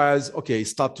 Otherwise, okay, it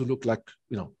starts to look like,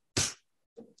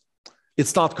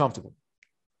 it's not comfortable.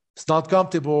 It's not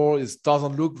comfortable. It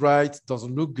doesn't look right. It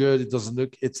doesn't look good. It doesn't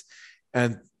look, it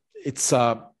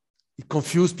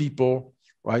confuses people,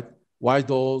 right? Why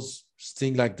those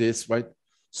things like this, right?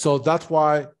 So that's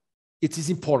why it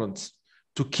is important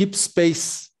to keep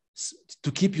space,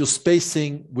 to keep your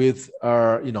spacing with,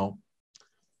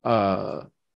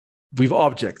 with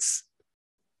objects.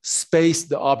 Space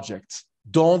the object.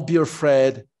 Don't be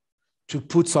afraid to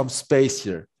put some space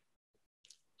here.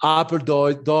 Apple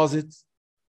does it.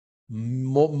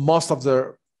 Most of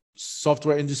the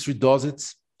software industry does it.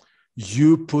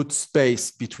 You put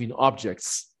space between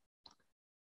objects.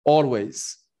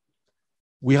 Always.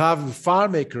 We have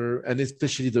FileMaker, and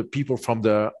especially the people from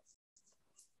the,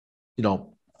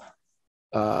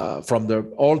 from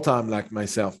the old time like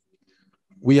myself,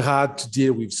 we had to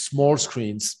deal with small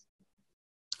screens,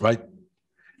 right?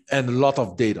 And a lot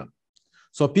of data.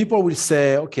 So people will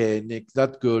say, okay, Nick,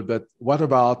 that's good, but what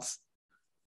about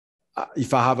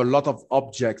if I have a lot of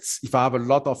objects, if I have a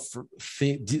lot of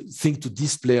things to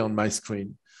display on my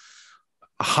screen,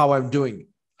 how I'm doing?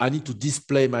 I need to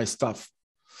display my stuff.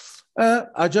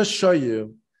 I just show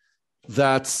you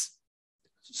that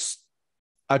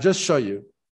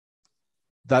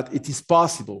it is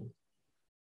possible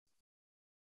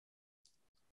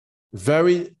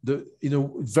in a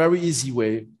very easy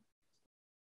way.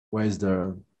 Where's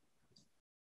the,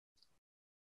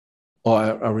 oh,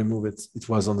 I remove it. It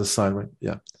was on the side, right?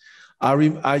 Yeah.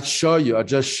 I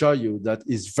just show you that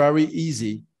it's very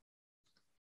easy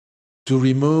to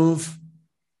remove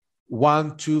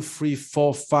 1, 2, 3,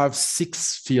 4, 5,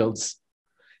 6 fields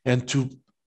and to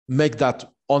make that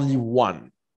only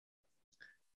 1.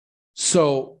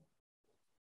 So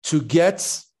to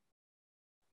get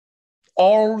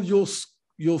all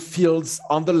your fields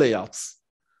on the layouts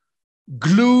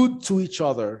glued to each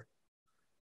other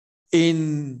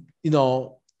in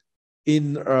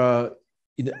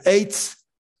 8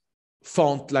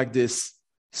 font like this,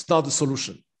 it's not a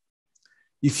solution.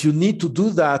 If you need to do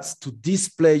that to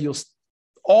display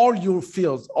all your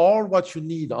fields, all what you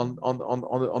need on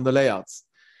the layouts,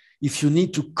 if you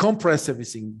need to compress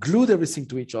everything, glue everything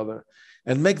to each other,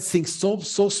 and make things so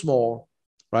small,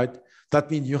 right?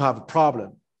 That means you have a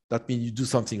problem. That means you do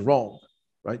something wrong,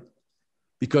 right?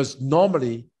 Because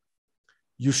normally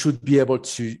you should be able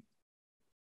to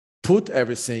put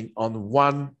everything on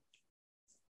one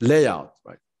layout,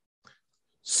 right?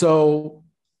 So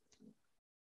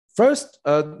first,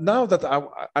 now that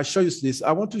I show you this,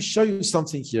 I want to show you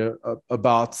something here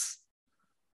about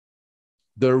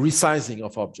the resizing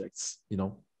of objects,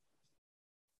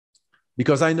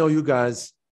 because I know you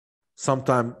guys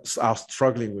sometimes are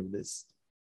struggling with this.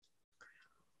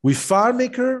 With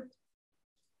FileMaker,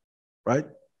 right,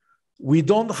 we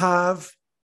don't have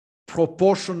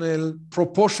proportionate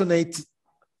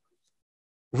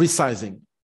resizing.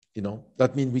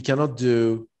 That means we cannot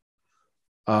do,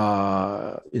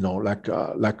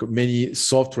 like many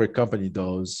software company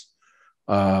does,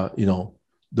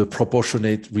 the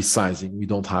proportionate resizing. We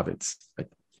don't have it. Right?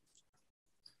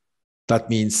 That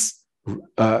means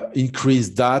increase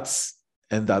that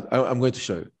and that. I'm going to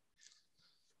show you.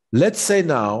 Let's say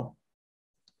now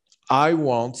I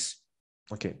want,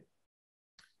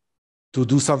 to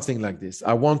do something like this.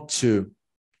 I want to,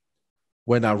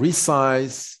 when I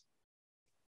resize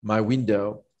my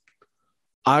window,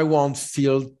 I want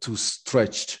field to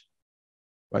stretch,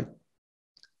 right?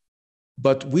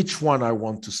 But which one I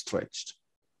want to stretch,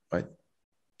 right?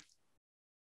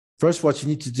 First, what you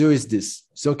need to do is this.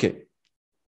 It's okay.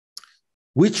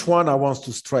 Which one I want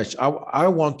to stretch? I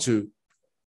want to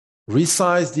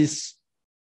resize this,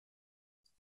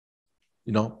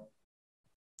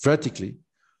 vertically.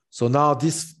 So now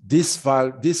this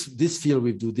field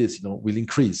will do this, will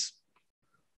increase,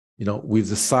 with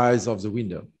the size of the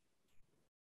window.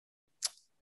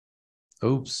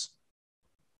 Oops.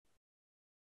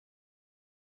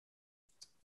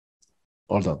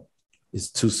 Hold on.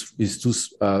 It's too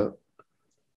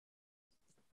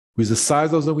with the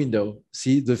size of the window,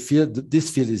 see the field, this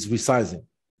field is resizing.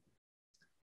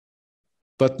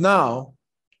 But now,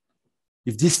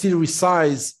 if this field will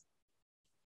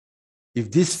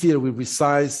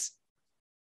resize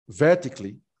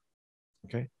vertically,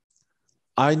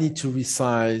 I need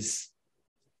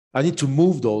to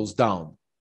move those down.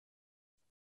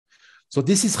 So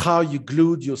this is how you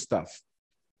glued your stuff.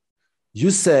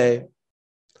 You say,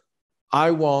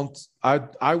 I want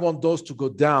those to go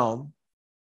down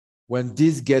when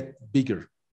these get bigger.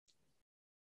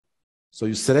 So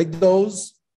you select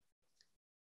those,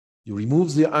 you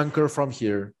remove the anchor from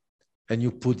here, and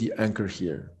you put the anchor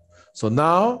here. So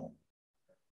now,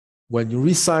 when you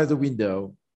resize the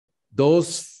window,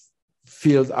 those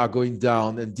fields are going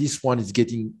down, and this one is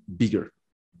getting bigger,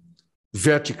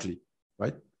 vertically,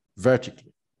 right?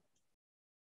 Vertically.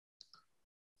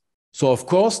 So of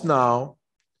course now,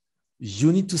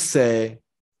 you need to say,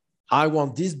 I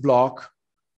want this block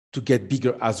to get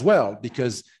bigger as well,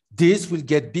 because this will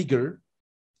get bigger.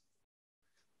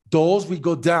 Those will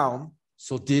go down,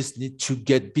 so this needs to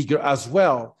get bigger as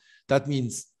well. That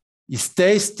means it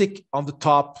stays stick on the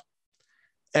top,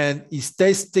 and it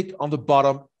stays stick on the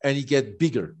bottom, and it gets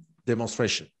bigger,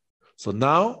 demonstration. So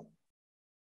now,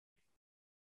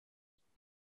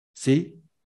 see,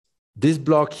 this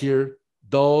block here,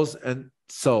 those, and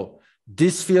so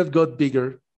this field got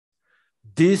bigger,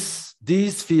 these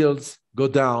fields go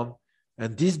down,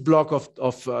 and this block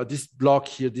this block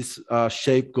here, this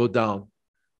shape go down.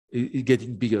 It's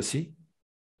getting bigger, see?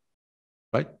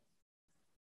 Right?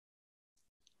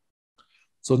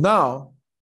 So now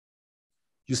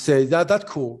you say that's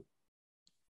cool,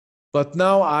 but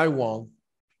now I want,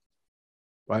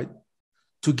 right,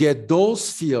 to get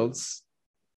those fields,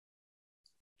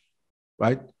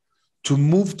 right, to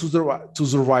move to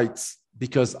the right,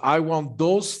 because I want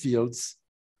those fields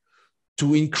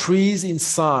to increase in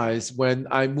size when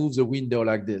I move the window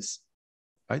like this,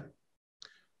 right?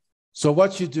 So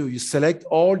what you do, you select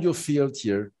all your fields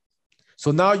here.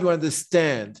 So now you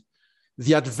understand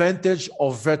the advantage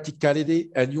of verticality,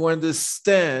 and you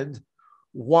understand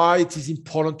why it is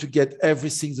important to get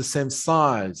everything the same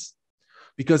size,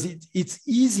 because it's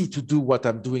easy to do what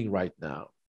I'm doing right now,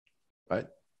 right?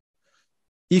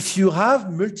 If you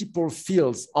have multiple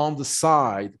fields on the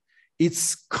side,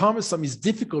 it's cumbersome, it's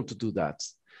difficult to do that.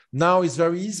 Now it's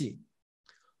very easy.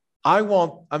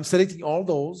 I'm selecting all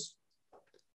those,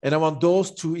 and I want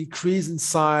those to increase in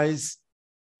size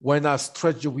when I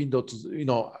stretch the window to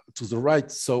the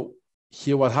right. So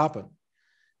here what happened.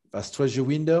 If I stretch the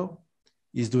window,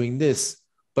 it's doing this.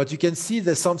 But you can see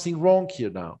there's something wrong here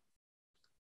now.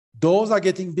 Those are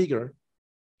getting bigger,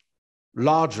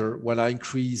 larger when I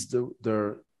increase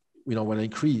when I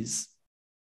increase.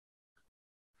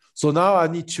 So now I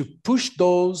need to push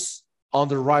those on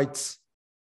the right,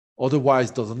 otherwise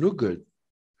it doesn't look good.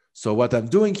 So what I'm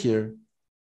doing here,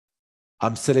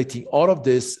 I'm selecting all of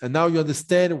this. And now you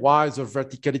understand why the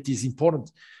verticality is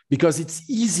important, because it's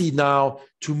easy now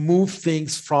to move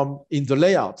things from in the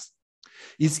layout.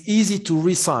 It's easy to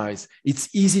resize.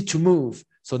 It's easy to move.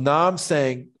 So now I'm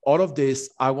saying all of this,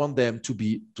 I want them to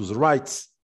be to the right.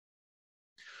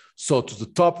 So to the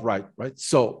top right, right?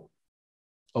 So,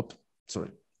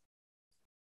 sorry.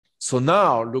 So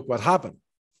now look what happened.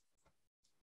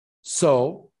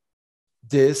 So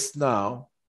this now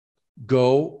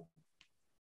go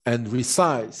and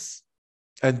resize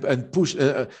and push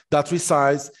that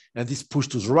resize and this push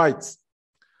to the right.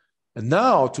 And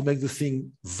now to make the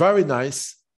thing very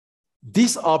nice,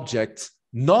 this object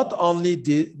not only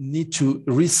need to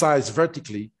resize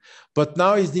vertically, but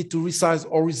now it needs to resize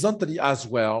horizontally as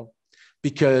well,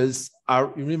 because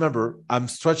remember, I'm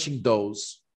stretching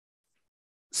those.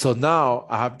 So now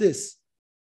I have this.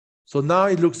 So now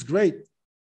it looks great,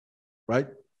 right?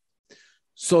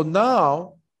 So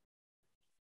now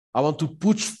I want to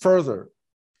push further.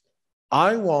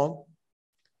 I want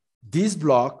this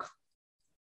block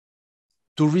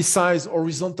to resize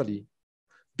horizontally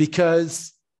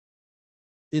because,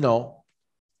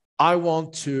 I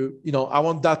want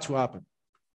that to happen.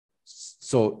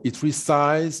 So it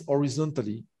resizes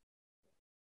horizontally,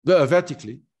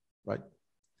 vertically, right?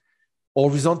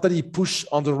 Horizontally push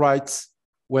on the right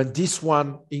when this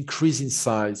one increase in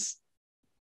size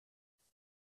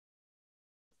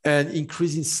and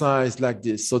increase in size like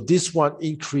this. So this one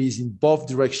increase in both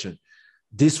directions.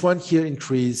 This one here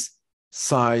increase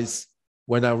size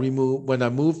when I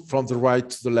move from the right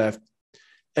to the left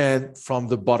and from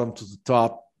the bottom to the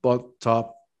top,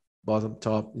 bottom,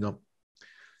 top,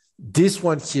 This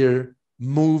one here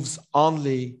moves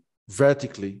only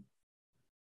vertically,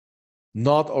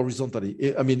 not horizontally.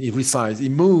 It resizes. It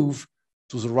moves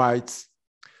to the right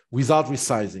without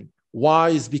resizing. Why?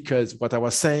 Is because what I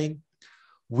was saying,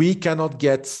 we cannot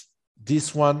get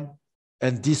this one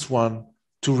and this one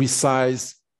to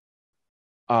resize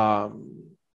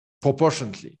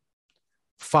proportionately.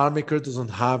 FileMaker doesn't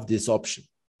have this option.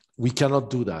 We cannot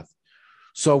do that.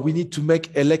 So we need to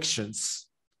make elections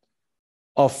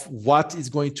of what is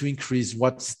going to increase,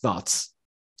 what's not,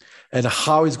 and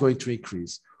how it's going to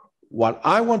increase. What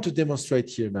I want to demonstrate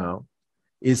here now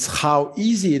is how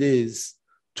easy it is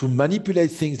to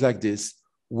manipulate things like this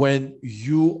when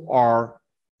you are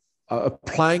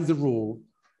applying the rule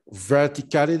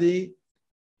verticality,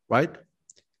 right?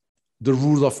 The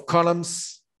rule of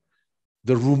columns,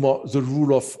 the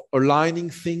rule of aligning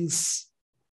things,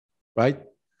 right?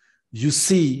 You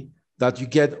see that you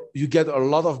get a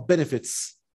lot of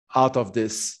benefits out of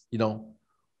this,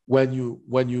 when you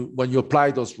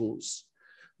apply those rules.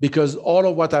 Because all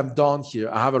of what I've done here,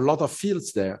 I have a lot of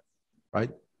fields there, right?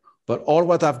 But all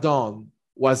what I've done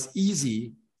was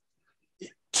easy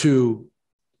to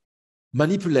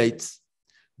manipulate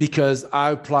because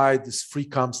I applied these three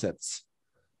concepts: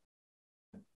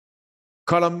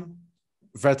 column,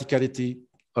 verticality,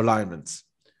 alignment.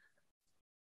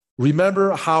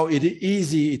 Remember how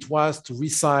easy it was to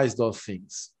resize those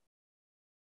things,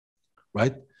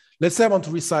 right? Let's say I want to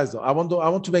resize them. I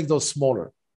want to make those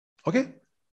smaller, okay?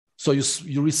 So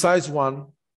you resize one,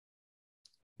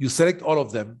 you select all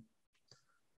of them,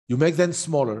 you make them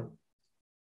smaller,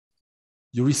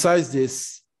 you resize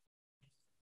this,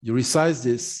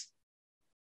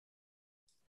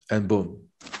 and boom,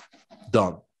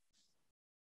 done.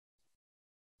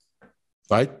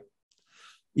 Right?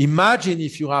 Imagine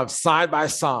if you have side by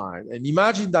side, and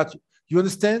imagine that, you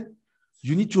understand?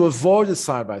 You need to avoid the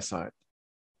side by side.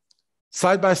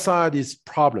 Side by side is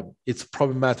it's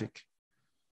problematic.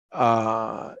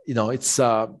 It's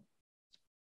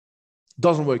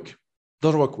doesn't work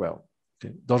well.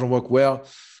 Okay? Doesn't work well,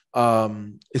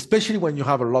 especially when you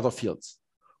have a lot of fields.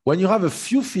 When you have a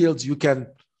few fields, you can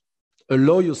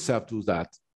allow yourself to do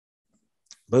that.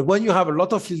 But when you have a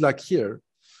lot of fields like here,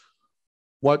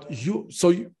 you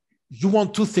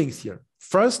want two things here.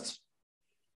 First,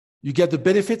 you get the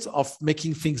benefits of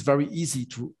making things very easy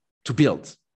to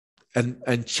build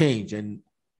and change and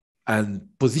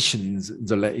position in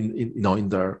the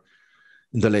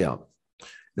layout.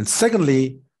 And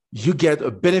secondly, you get a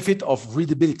benefit of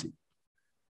readability.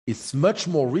 It's much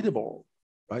more readable,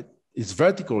 right? It's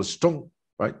vertical, it's strong,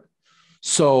 right?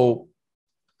 So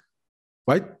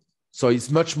it's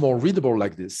much more readable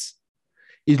like this.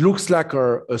 It looks like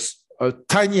a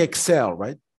tiny Excel,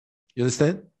 right? You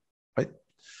understand? Right?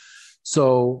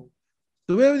 So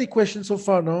do we have any questions so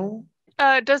far? No?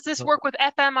 Does this work with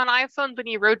FM on iPhone when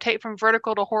you rotate from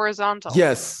vertical to horizontal?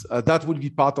 Yes, that will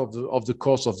be part of the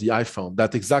course of the iPhone.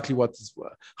 That's exactly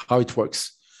how it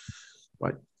works,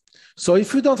 right? So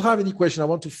if you don't have any question, I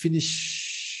want to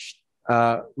finish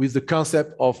with the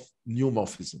concept of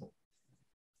neumorphism.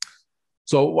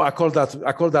 So I call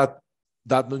that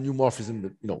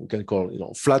neumorphism. We can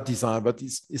call flat design, but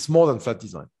it's more than flat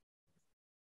design.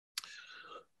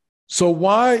 So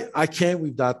why I came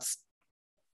with that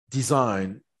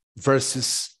design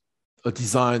versus a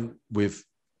design with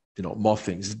more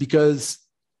things is because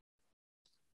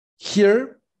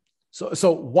here.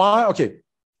 So why? Okay,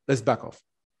 let's back off.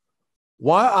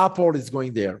 Why Apple is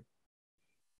going there,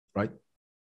 right?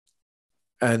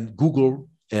 And Google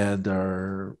and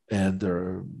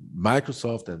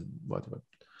Microsoft and whatever,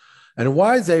 and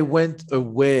why they went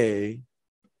away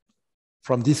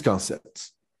from this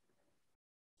concept,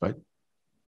 right?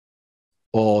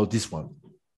 Or this one,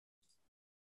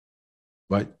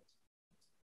 right?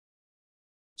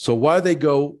 So why they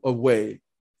go away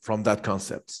from that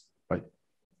concept, right?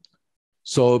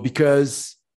 So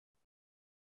because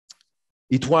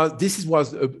this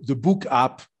was the book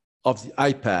app of the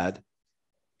iPad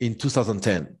in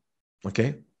 2010,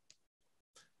 okay?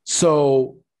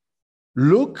 So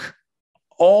look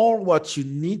all what you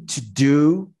need to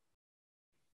do,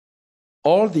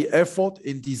 all the effort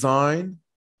in design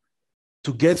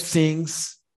to get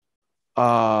things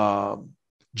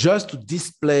just to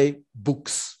display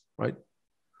books, right?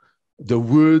 The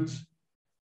wood,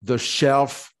 the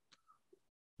shelf,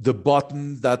 the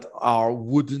buttons that are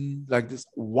wooden like this.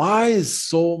 Why is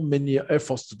so many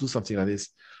efforts to do something like this,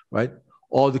 right?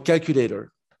 Or the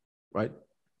calculator, right?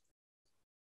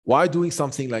 Why doing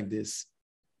something like this?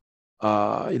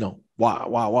 Why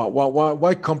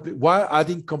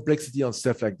adding complexity on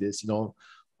stuff like this?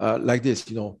 Like this,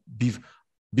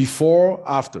 before,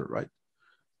 after, right?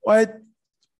 Why?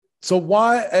 So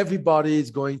why everybody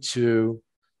is going to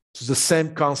the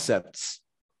same concepts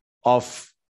of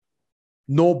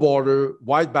no border,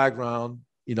 white background,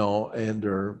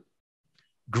 and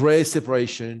gray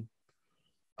separation,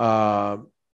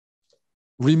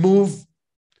 remove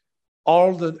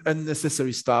all the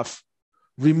unnecessary stuff,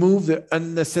 remove the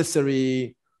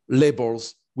unnecessary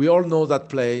labels. We all know that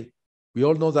play.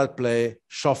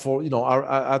 Shuffle.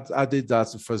 I did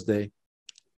that the first day.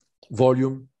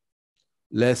 Volume,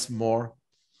 less, more.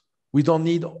 We don't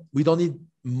need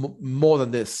more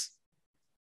than this.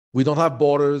 We don't have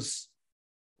borders,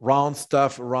 round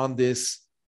stuff around this.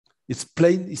 It's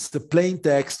plain. It's the plain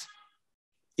text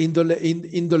in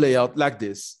the layout like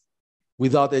this,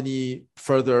 without any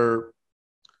further,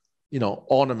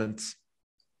 ornaments.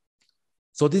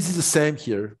 So this is the same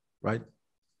here, right?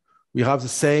 We have the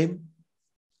same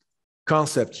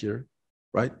concept here,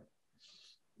 right?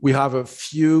 We have a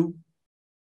few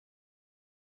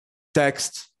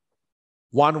text,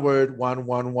 one word, one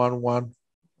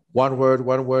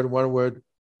word,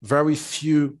 very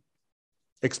few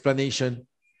explanation,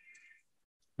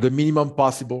 the minimum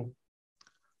possible.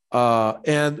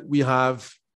 And we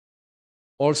have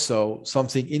also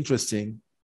something interesting.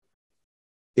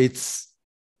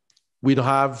 We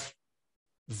have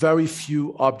very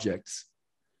few objects.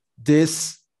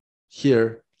 This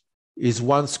here is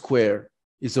one square.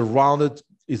 It's a rounded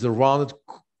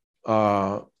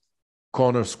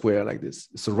corner square like this.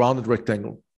 It's a rounded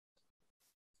rectangle,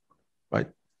 right?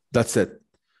 That's it.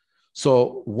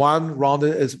 So one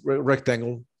rounded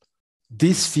rectangle.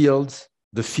 This field,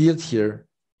 the field here,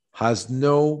 has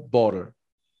no border.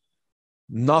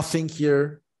 Nothing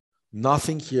here,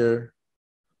 nothing here,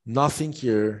 nothing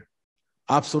here,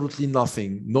 absolutely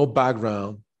nothing, no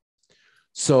background.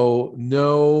 So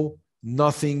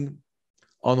nothing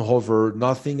on hover,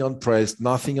 nothing on press,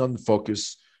 nothing on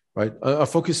focus, right?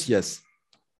 Focus, yes,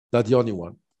 that's the only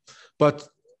one. But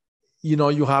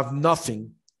you have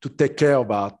nothing to take care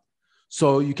about.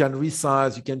 So you can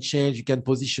resize, you can change, you can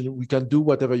position, we can do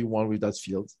whatever you want with that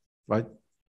field, right?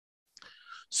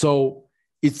 So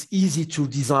it's easy to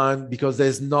design because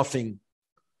there's nothing.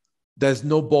 There's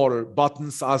no border.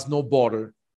 Buttons has no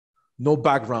border, no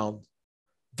background.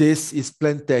 This is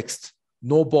plain text,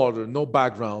 no border, no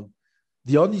background.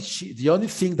 The only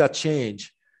thing that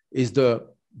changed is the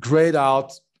grayed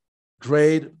out,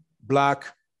 grayed,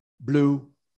 black, blue,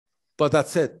 but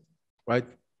that's it, right?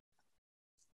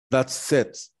 That's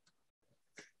it.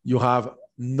 You have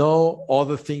no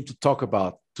other thing to talk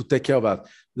about, to take care about.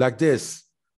 Like this,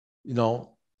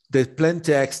 there's plain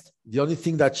text. The only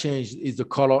thing that changed is the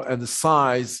color and the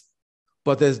size,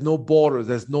 but there's no border,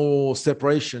 there's no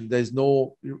separation, there's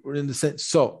no in the sense.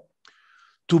 So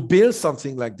to build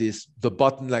something like this, the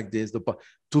button like this,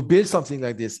 to build something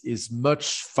like this is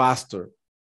much faster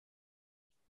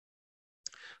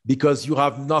because you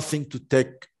have nothing to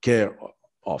take care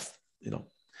of.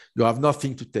 You have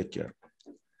nothing to take care.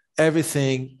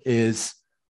 Everything is,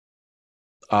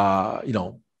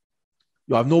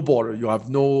 You have no border. You have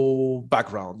no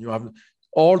background. You have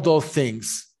all those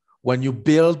things. When you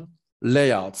build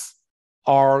layouts,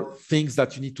 are things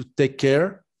that you need to take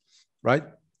care, right?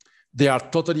 They are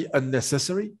totally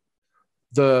unnecessary.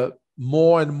 The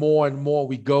more and more and more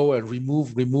we go and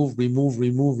remove.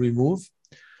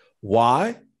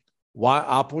 Why?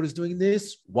 Why Apple is doing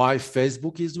this? Why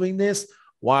Facebook is doing this?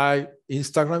 Why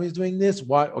Instagram is doing this?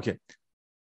 Why? Okay.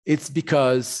 It's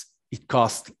because it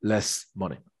costs less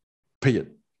money,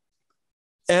 period.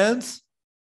 And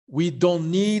we don't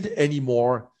need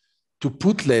anymore to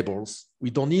put labels. We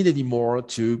don't need anymore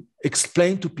to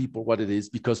explain to people what it is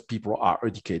because people are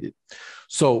educated.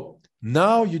 So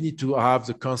now you need to have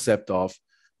the concept of,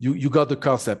 you got the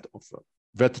concept of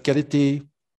verticality,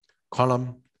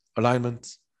 column, alignment,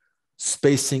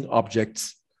 spacing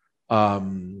objects,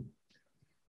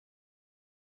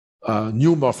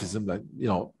 neumorphism,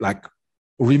 like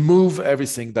remove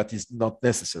everything that is not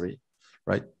necessary,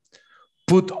 right?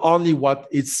 Put only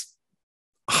what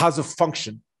has a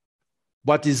function,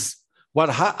 what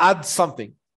adds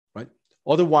something, right?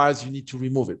 Otherwise, you need to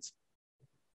remove it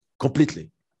completely.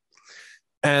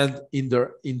 And in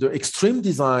the extreme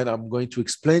design, I'm going to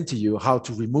explain to you how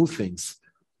to remove things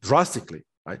drastically,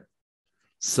 right?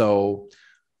 So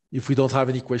if we don't have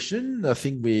any question, I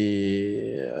think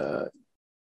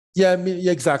yeah,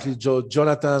 exactly.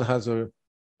 Jonathan has a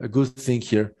good thing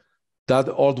here. That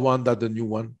old one, that the new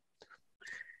one.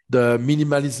 The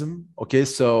minimalism, okay,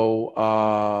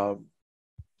 so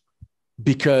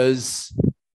because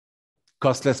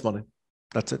cost less money.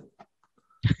 That's it.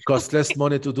 Cost less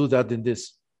money to do that than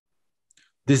this.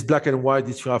 This black and white,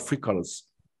 this you have 3 colors.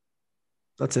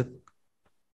 That's it.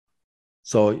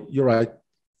 So you're right.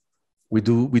 We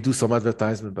do some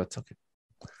advertisement, but okay.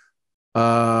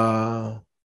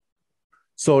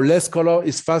 So less color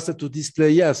is faster to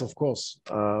display. Yes, of course.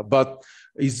 But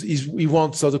we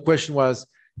want, so the question was,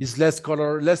 is less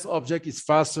color, less object is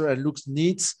faster and looks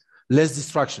neat, less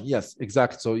distraction. Yes,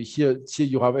 exactly. So here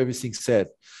you have everything said.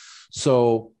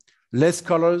 So less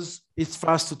colors, it's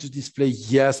faster to display.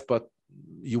 Yes, but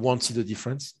you won't see the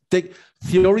difference.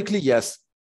 Theoretically, yes.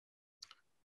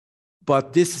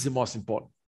 But this is the most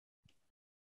important.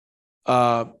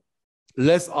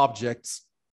 Less objects,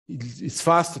 it's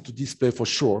faster to display for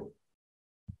sure.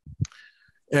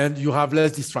 And you have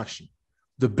less distraction.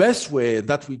 The best way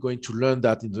that we're going to learn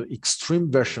that in the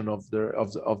extreme version of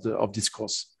this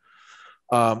course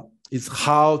is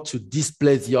how to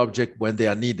display the object when they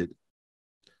are needed.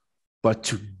 But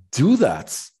to do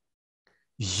that,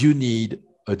 you need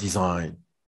a design.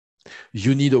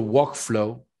 You need a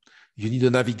workflow. You need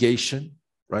a navigation,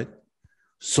 right?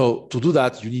 So to do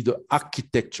that, you need an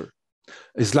architecture.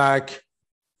 It's like,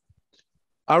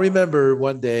 I remember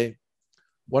one day,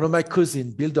 one of my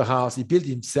cousins built a house. He built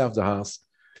himself the house.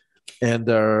 And,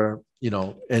 and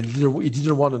he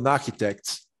didn't want an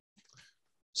architect.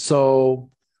 So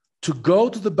to go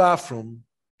to the bathroom,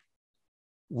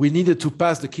 we needed to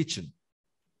pass the kitchen.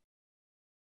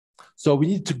 So we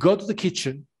need to go to the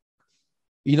kitchen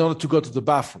in order to go to the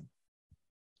bathroom.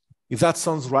 If that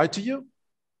sounds right to you,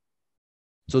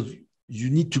 so you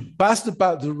need to pass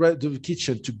the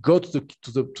kitchen to go to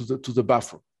the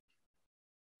bathroom.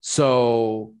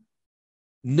 So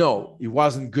no, it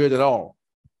wasn't good at all,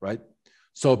 right?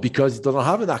 So because you don't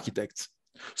have an architect.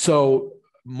 So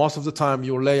most of the time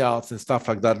your layouts and stuff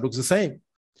like that looks the same.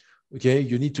 Okay,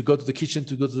 you need to go to the kitchen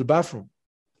to go to the bathroom,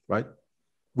 right?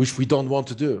 Which we don't want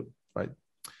to do, right?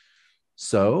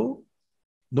 So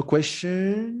no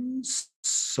questions,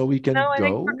 so we can go. I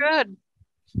think we're good.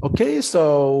 Okay,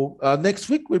 so next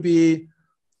week will be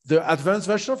the advanced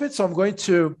version of it. So I'm going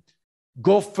to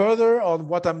go further on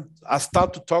what I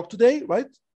start to talk today, right?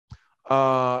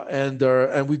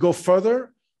 And we go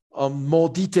further on more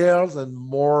details and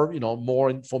more, more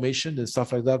information and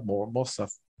stuff like that, more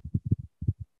stuff.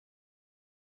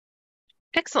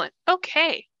 Excellent.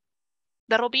 Okay.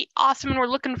 That'll be awesome, and we're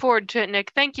looking forward to it,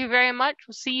 Nick. Thank you very much.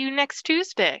 We'll see you next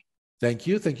Tuesday. Thank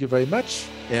you. Thank you very much.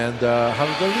 And have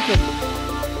a great weekend.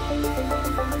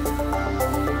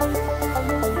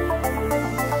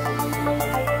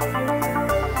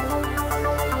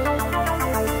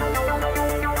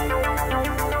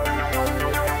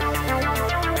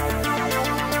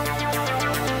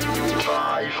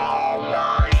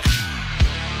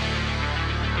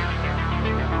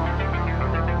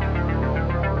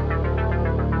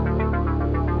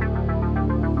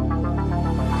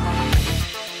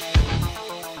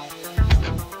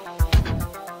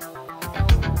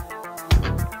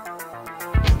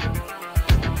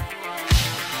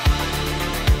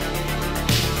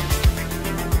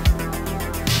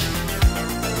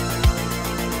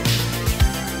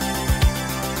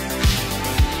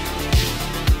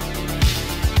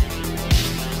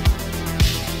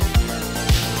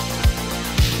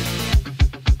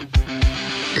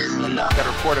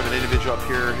 report of an individual up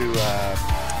here who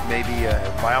may be a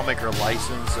FileMaker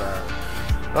license.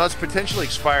 Well, it's potentially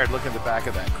expired. Look at the back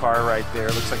of that car right there.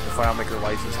 Looks like the FileMaker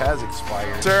license has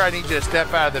expired. Sir, I need you to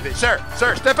step out of the vehicle.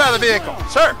 Sir, step out of the vehicle.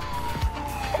 Sir.